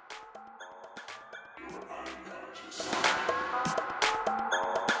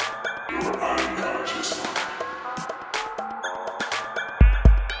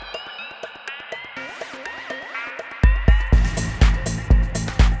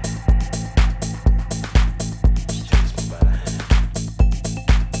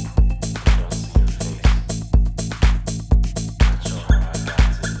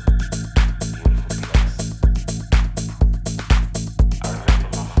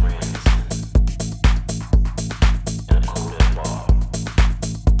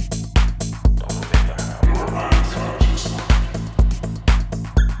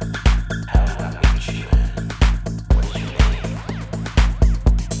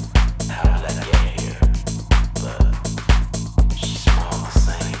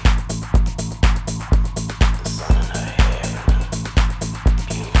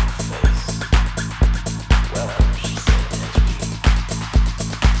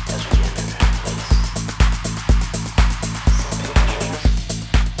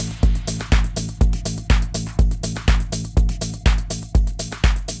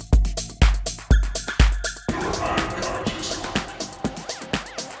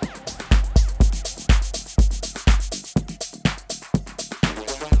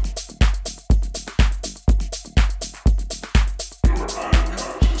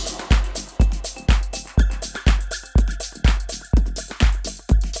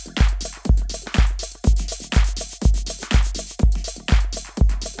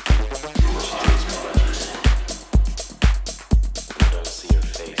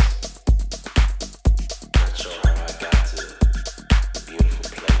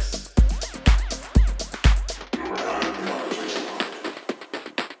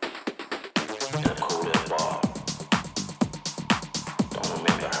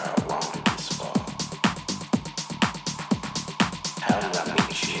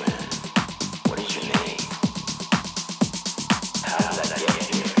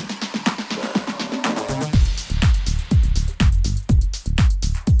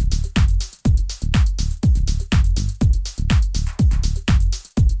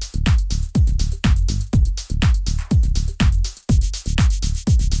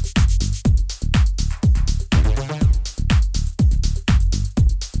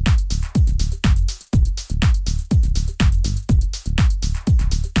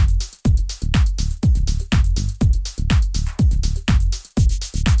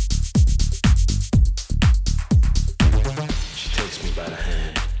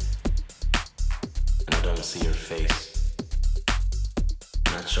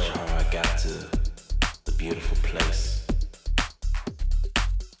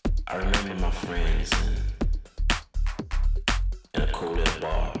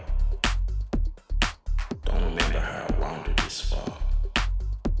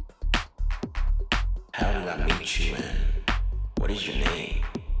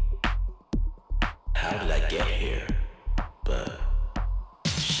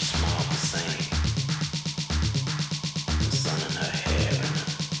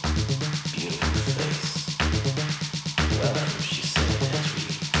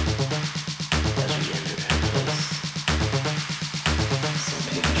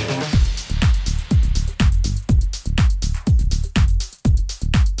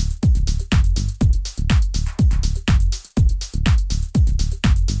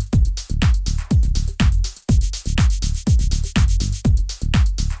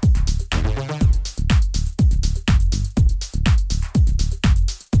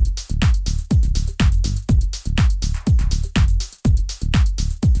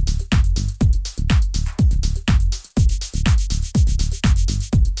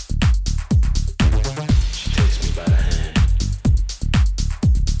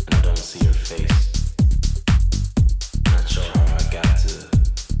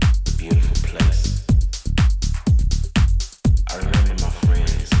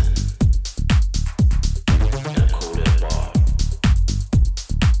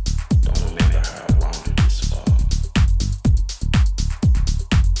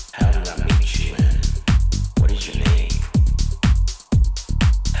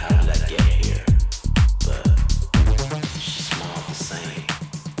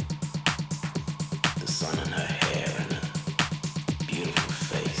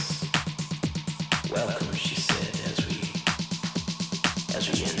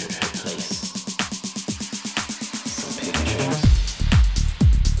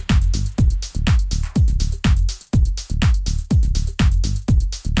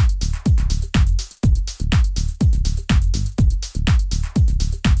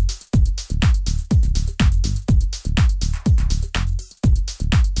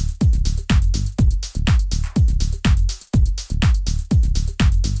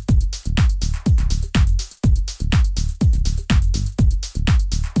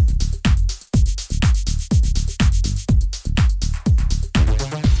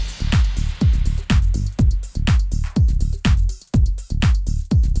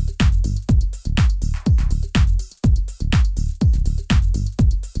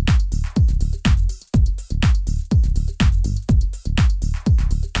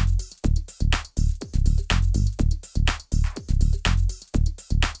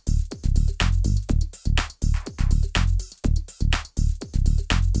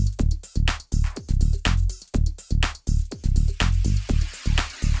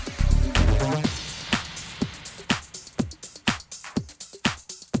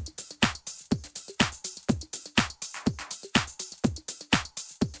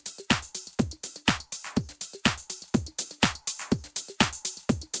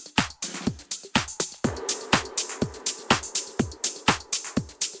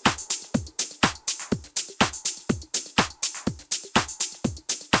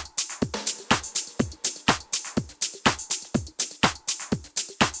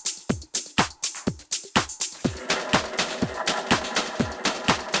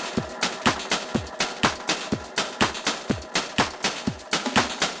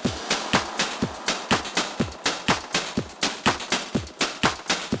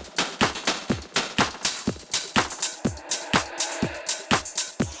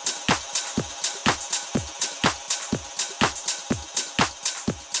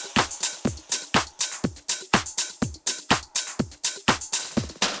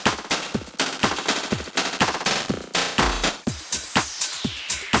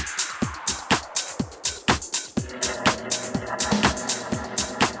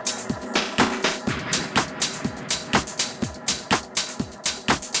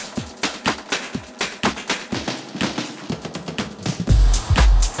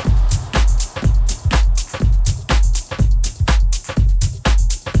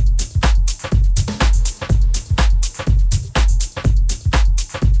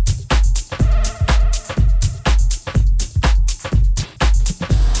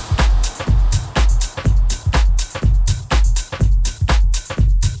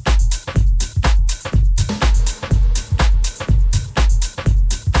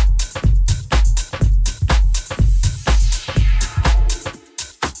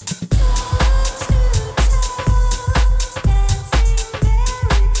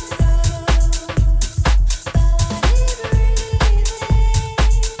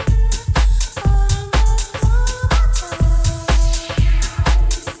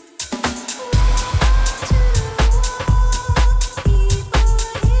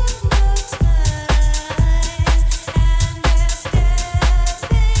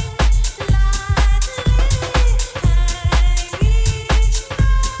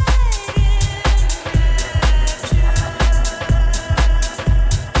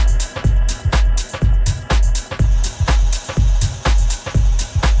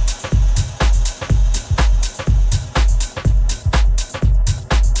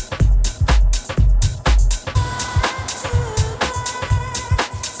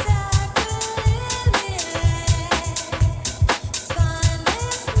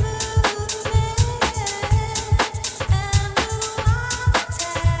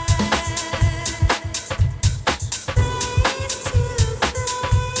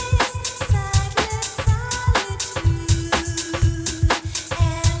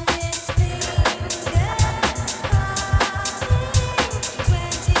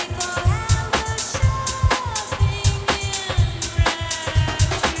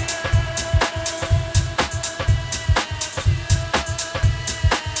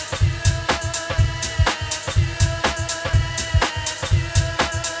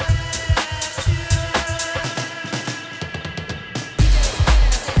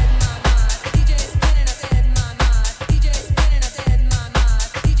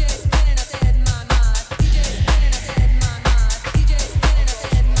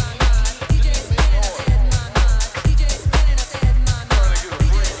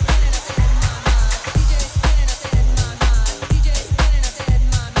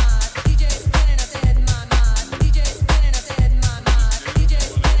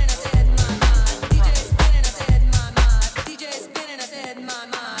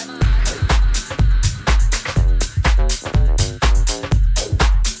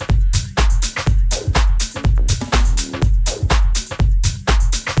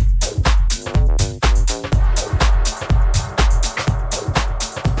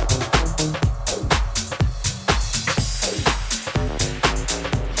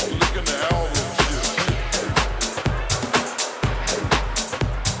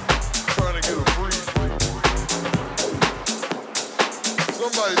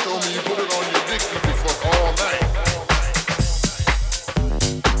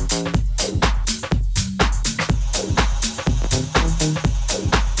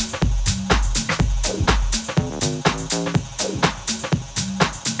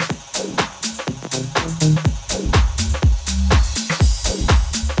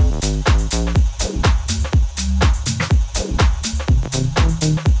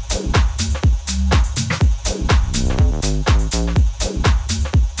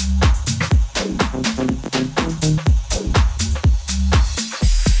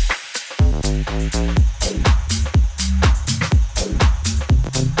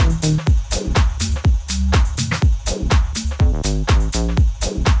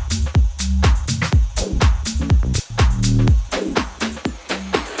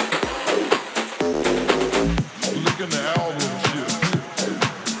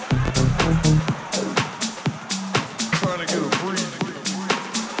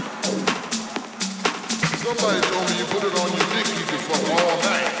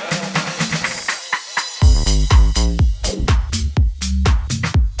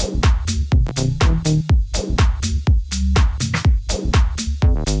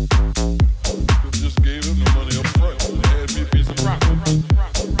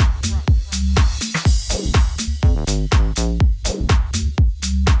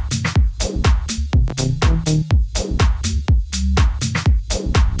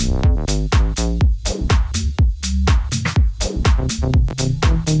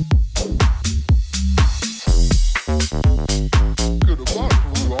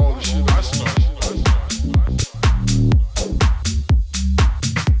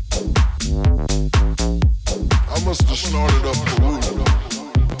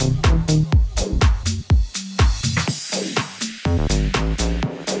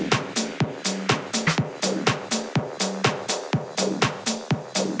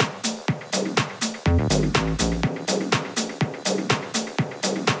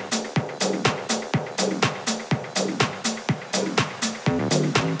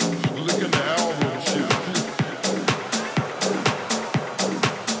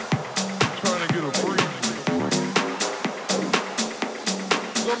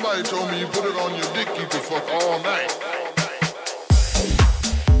 Somebody told me you put it on your dick, you can fuck all night.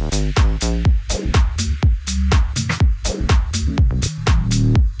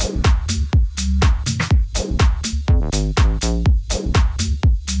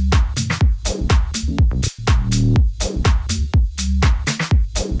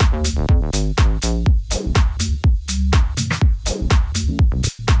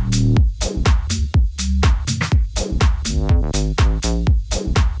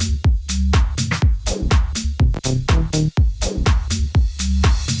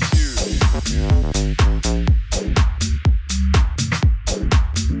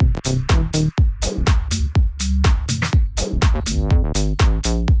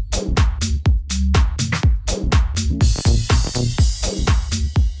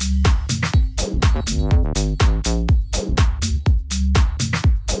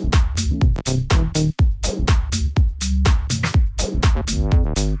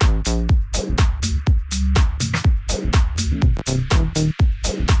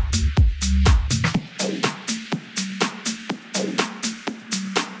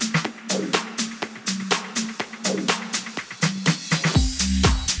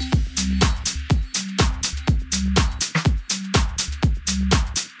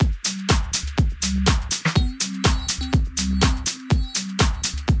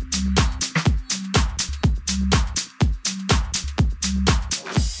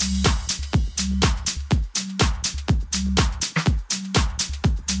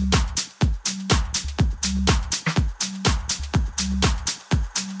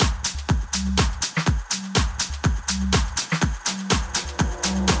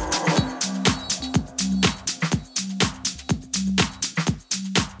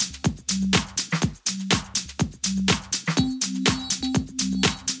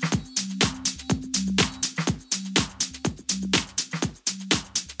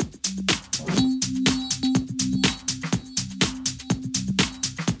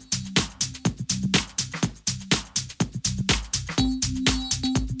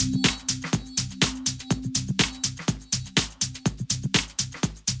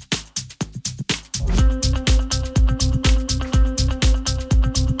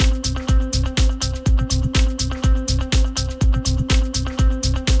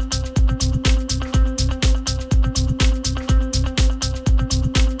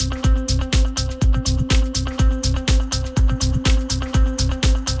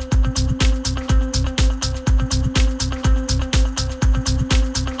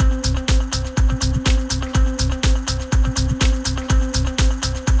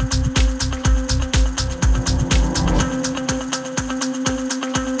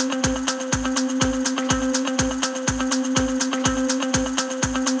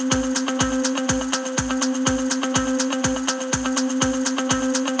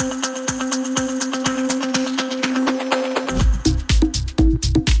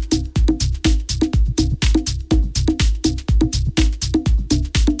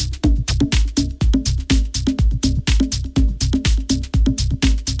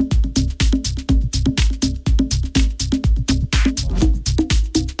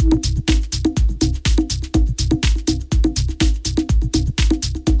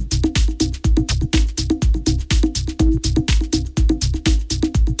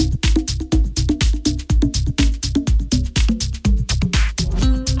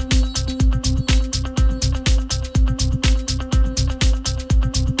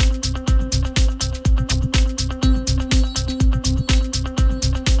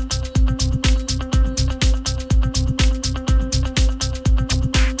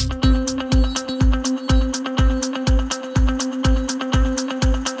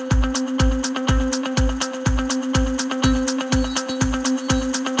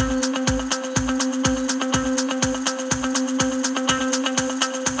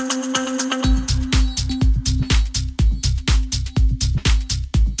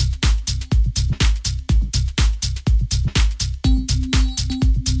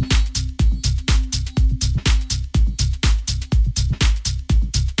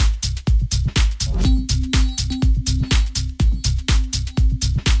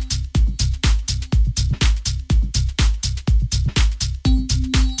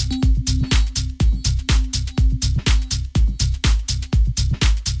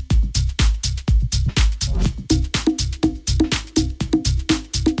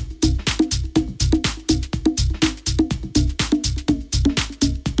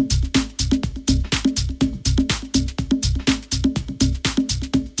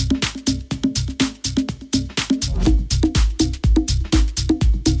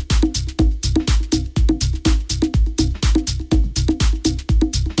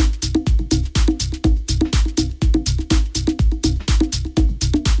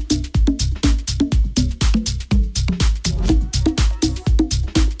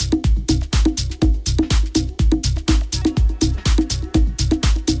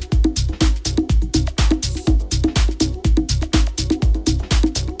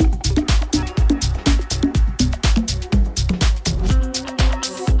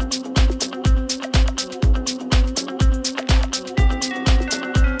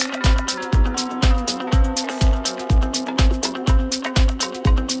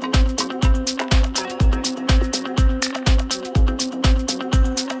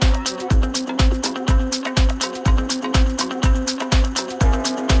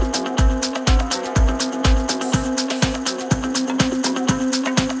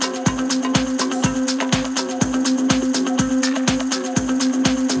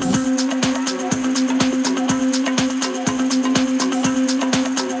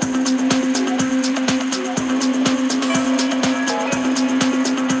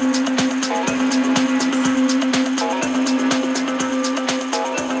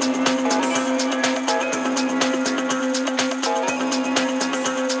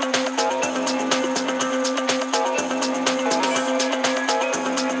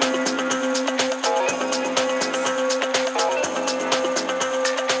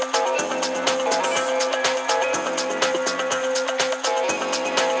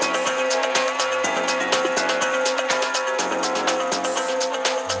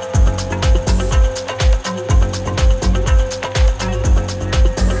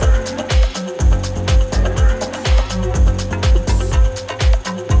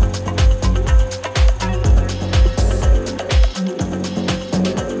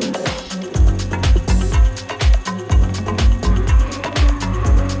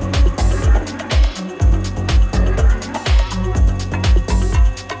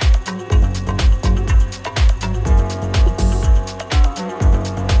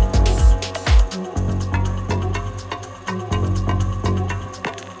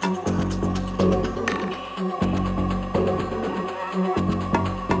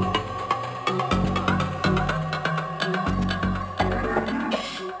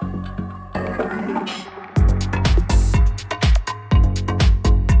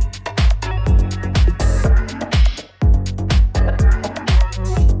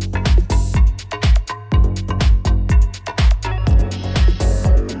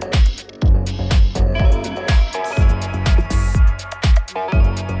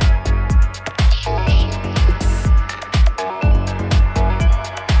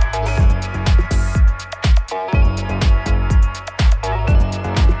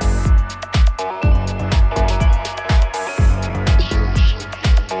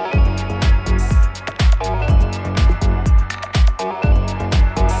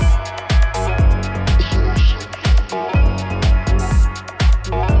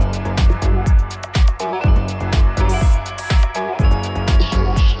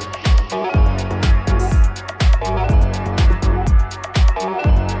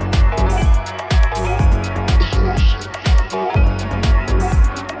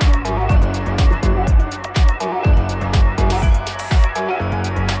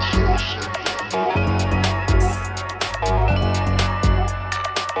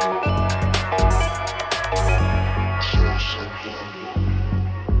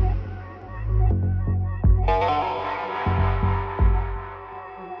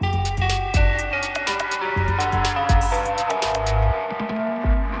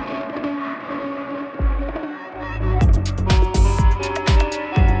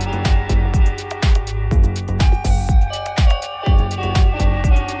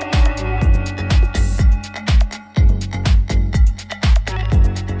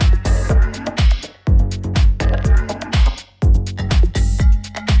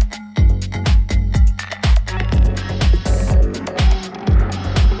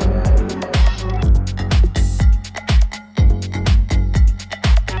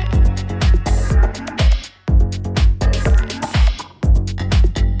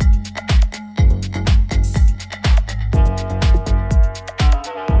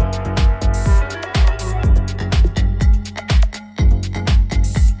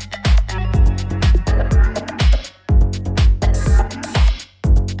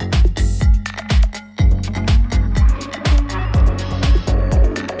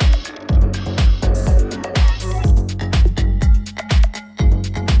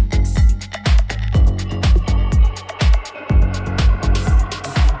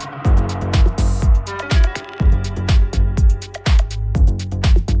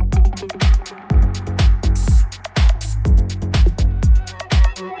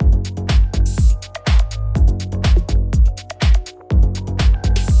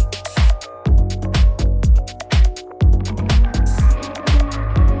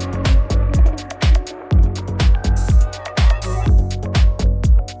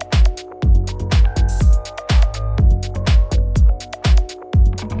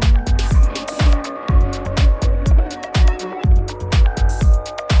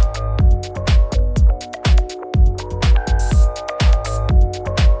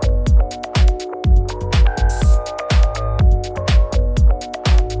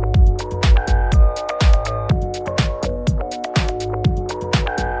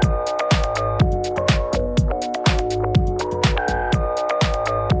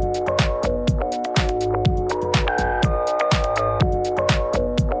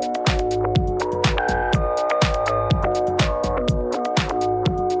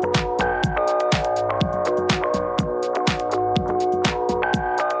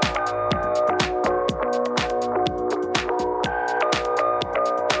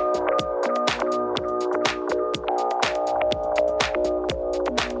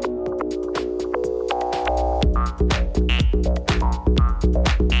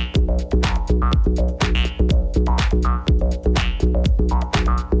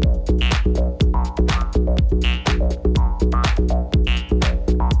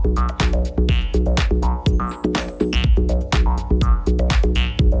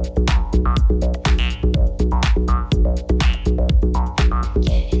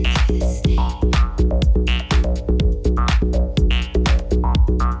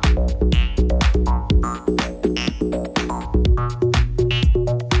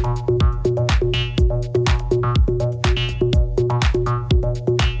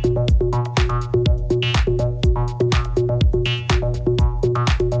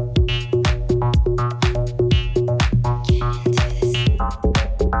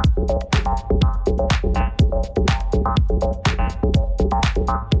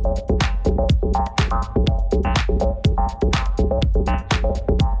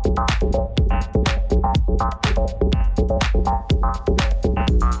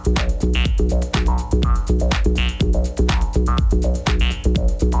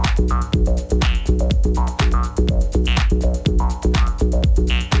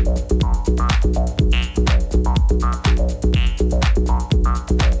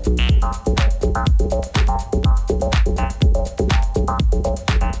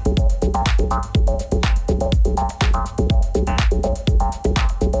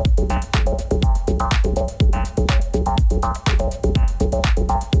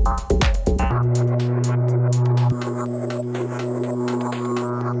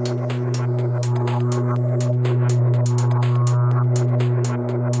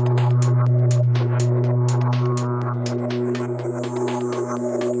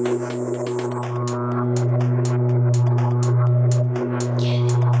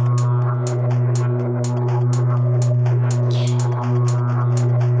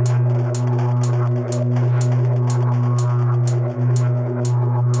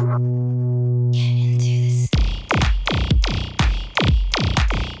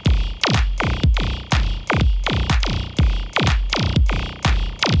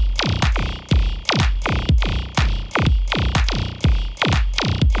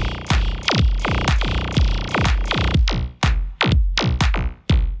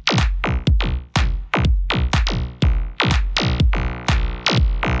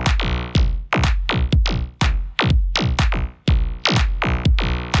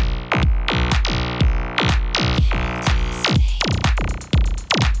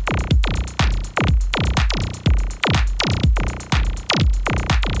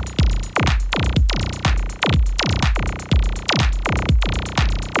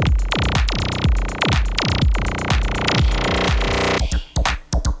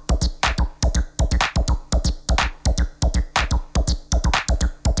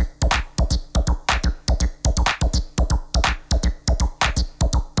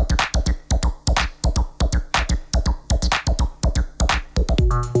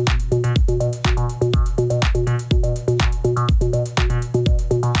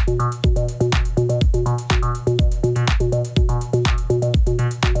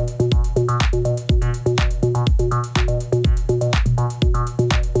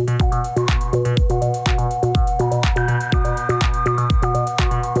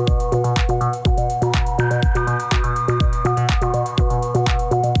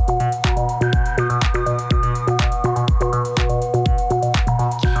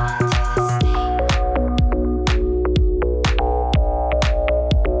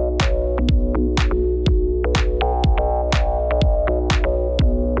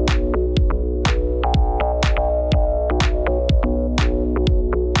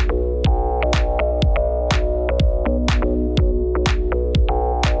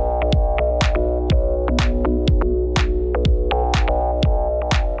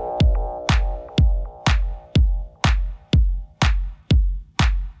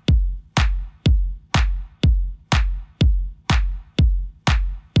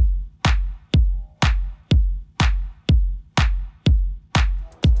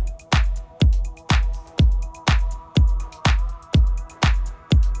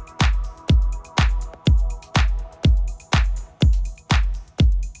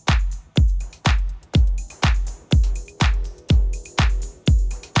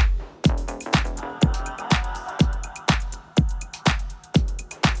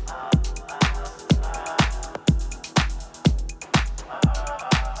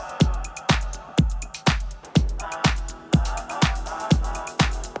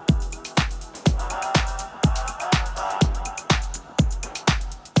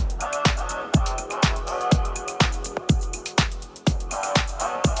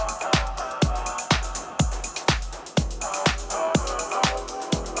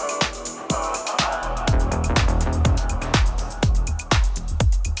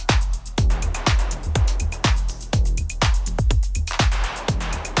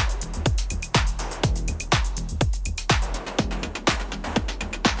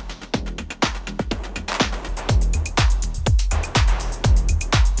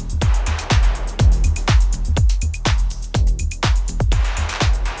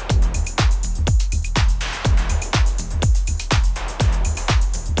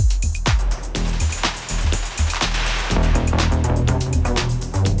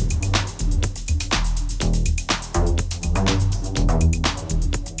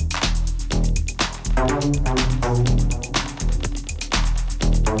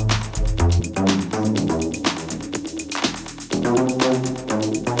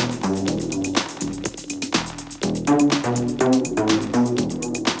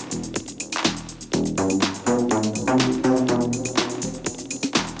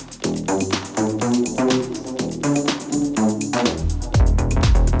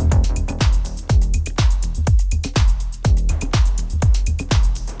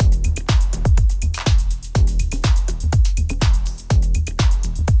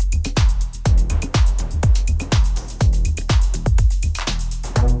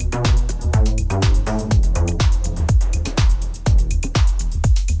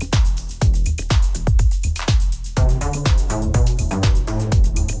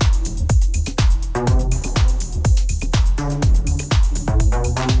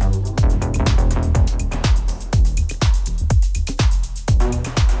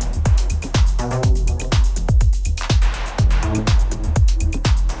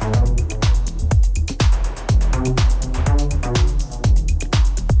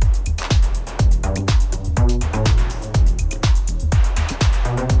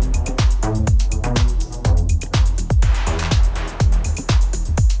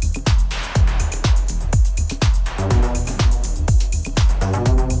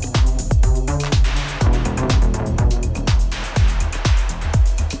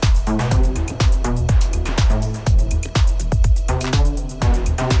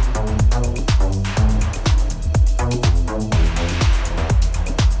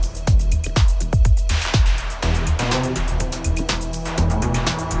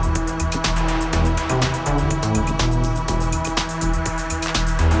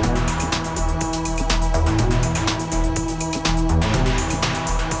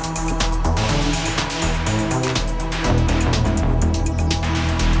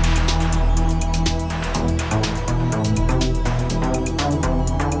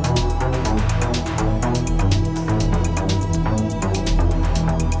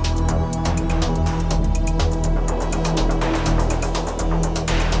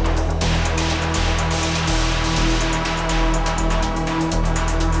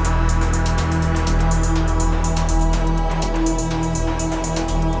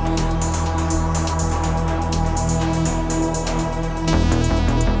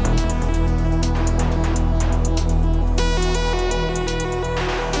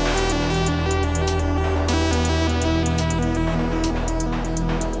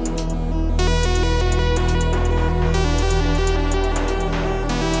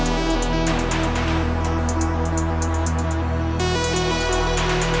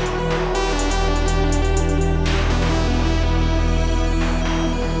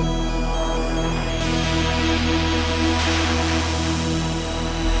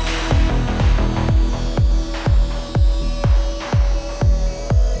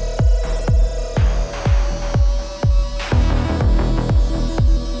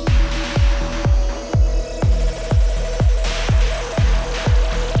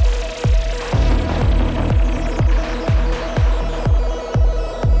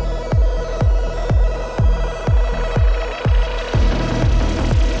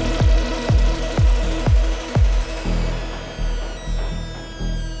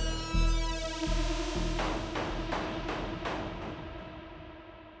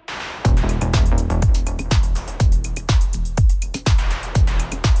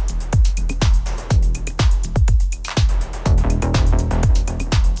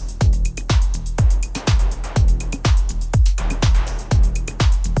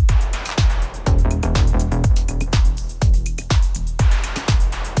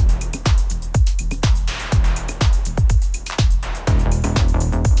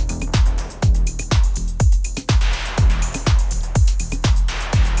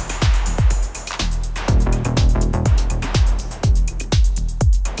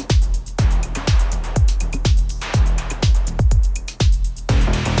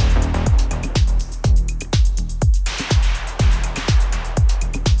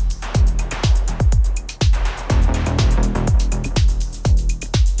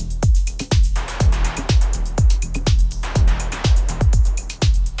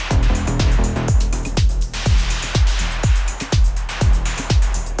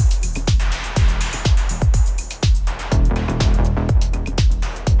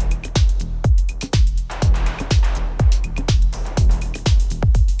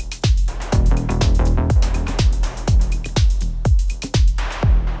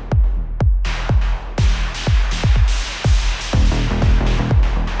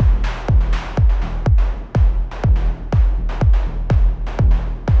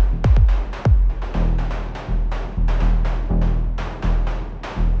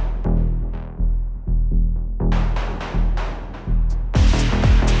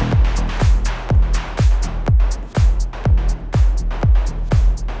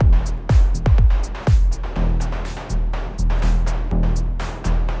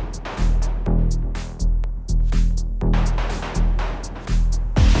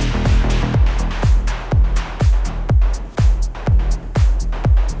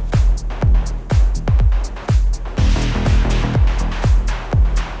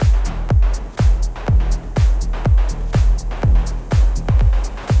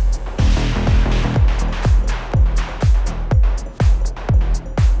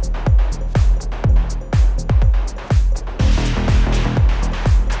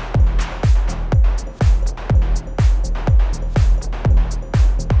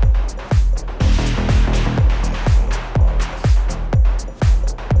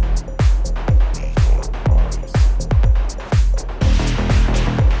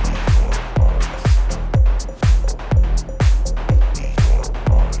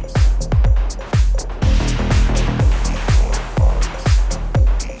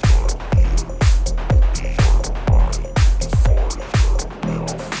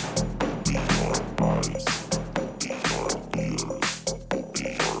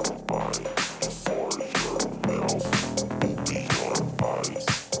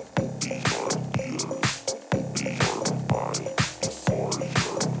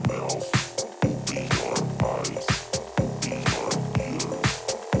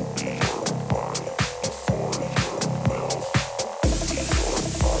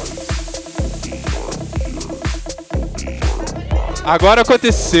 Agora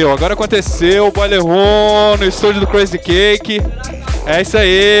aconteceu, o Boiler Room no estúdio do Crazy Cake. É isso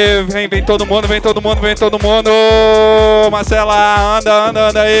aí, vem todo mundo. Marcela,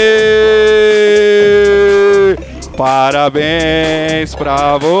 anda aí. Parabéns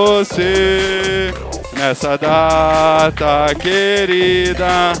pra você nessa data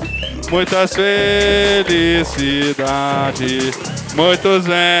querida. Muitas felicidades, muitos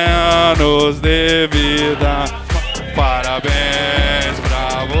anos de vida. Parabéns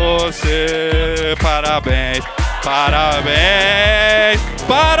pra você, parabéns pra você,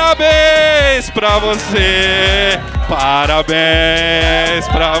 parabéns pra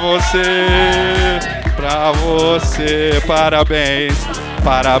você,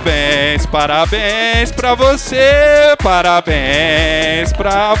 parabéns pra você, parabéns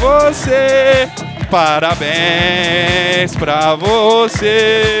pra você, parabéns pra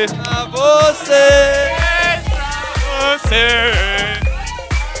você.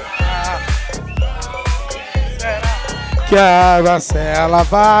 Que a Marcela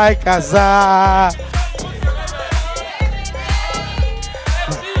vai casar.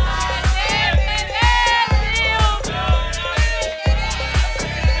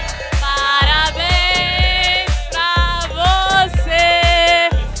 Parabéns pra você.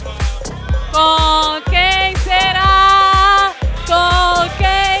 Com quem será? Com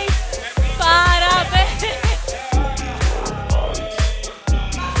quem? Parabéns.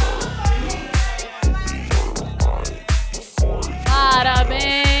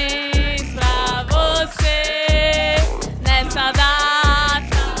 Parabéns pra você nessa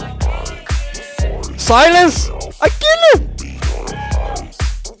data. Silence! Aquilo!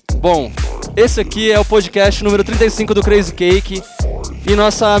 Bom, esse aqui é o podcast número 35 do Crazy Cake. E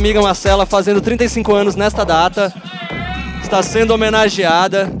nossa amiga Marcela, fazendo 35 anos nesta data, está sendo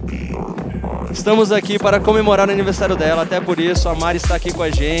homenageada. Estamos aqui para comemorar o aniversário dela, até por isso a Mari está aqui com a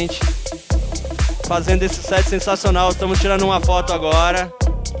gente, fazendo esse set sensacional. Estamos tirando uma foto agora.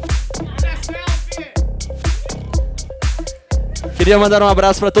 Queria mandar um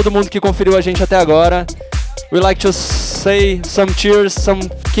abraço para todo mundo que conferiu a gente até agora. We like to say some cheers, some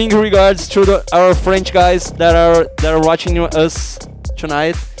king regards to our French guys that are watching us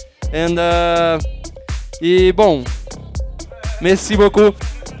tonight. And e bom, merci beaucoup.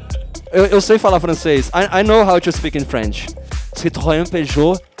 Eu sei falar francês. I know how to speak in French. Citroën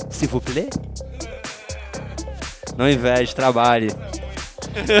Peugeot, s'il vous plaît. Não inveje, trabalhe.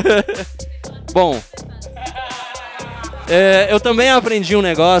 Bom, eu também aprendi um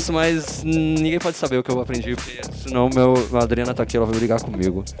negócio, mas ninguém pode saber o que eu aprendi, porque senão meu Adriana tá aqui, ela vai brigar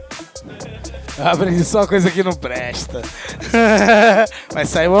comigo. Eu aprendi só coisa que não presta. Mas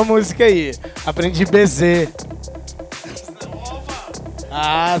saiu uma música aí. Aprendi BZ.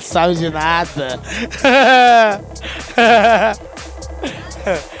 Ah, sabe de nada.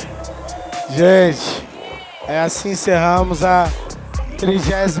 Gente, assim encerramos a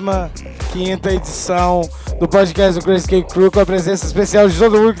 35ª edição do podcast do Crazy Cake Crew, com a presença especial de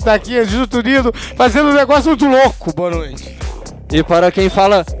todo mundo que tá aqui, junto unido, fazendo um negócio muito louco. Boa noite. E para quem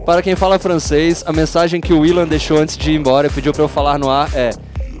fala francês, a mensagem que o Willan deixou antes de ir embora e pediu pra eu falar no ar é: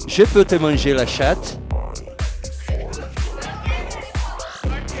 Je peux te manger la chatte?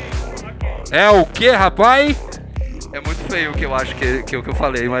 É o que, rapaz? É muito feio o que eu acho que eu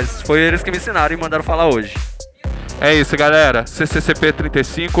falei, mas foi eles que me ensinaram e mandaram falar hoje. É isso, galera. Cccp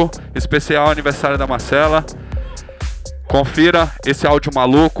 35, especial aniversário da Marcela. Confira esse áudio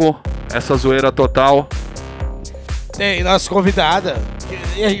maluco, essa zoeira total. Tem nossa convidada.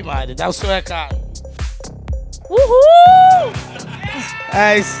 E aí, Mari, dá o seu recado. Uhul!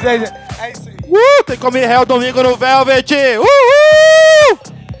 É isso aí. Tem que comer réu domingo no Velvet. Uhul!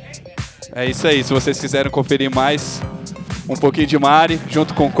 É isso aí, se vocês quiserem conferir mais um pouquinho de Mari,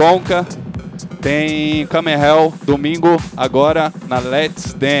 junto com Conca, tem Come Hell, domingo, agora na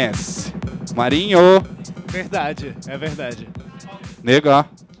Let's Dance. Marinho! Verdade, é verdade. Nega.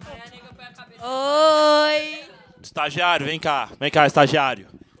 Oi! Estagiário, vem cá, estagiário.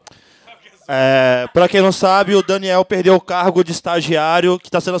 Pra quem não sabe, o Daniel perdeu o cargo de estagiário, que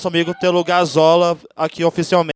está sendo assumido pelo Gazola aqui oficialmente.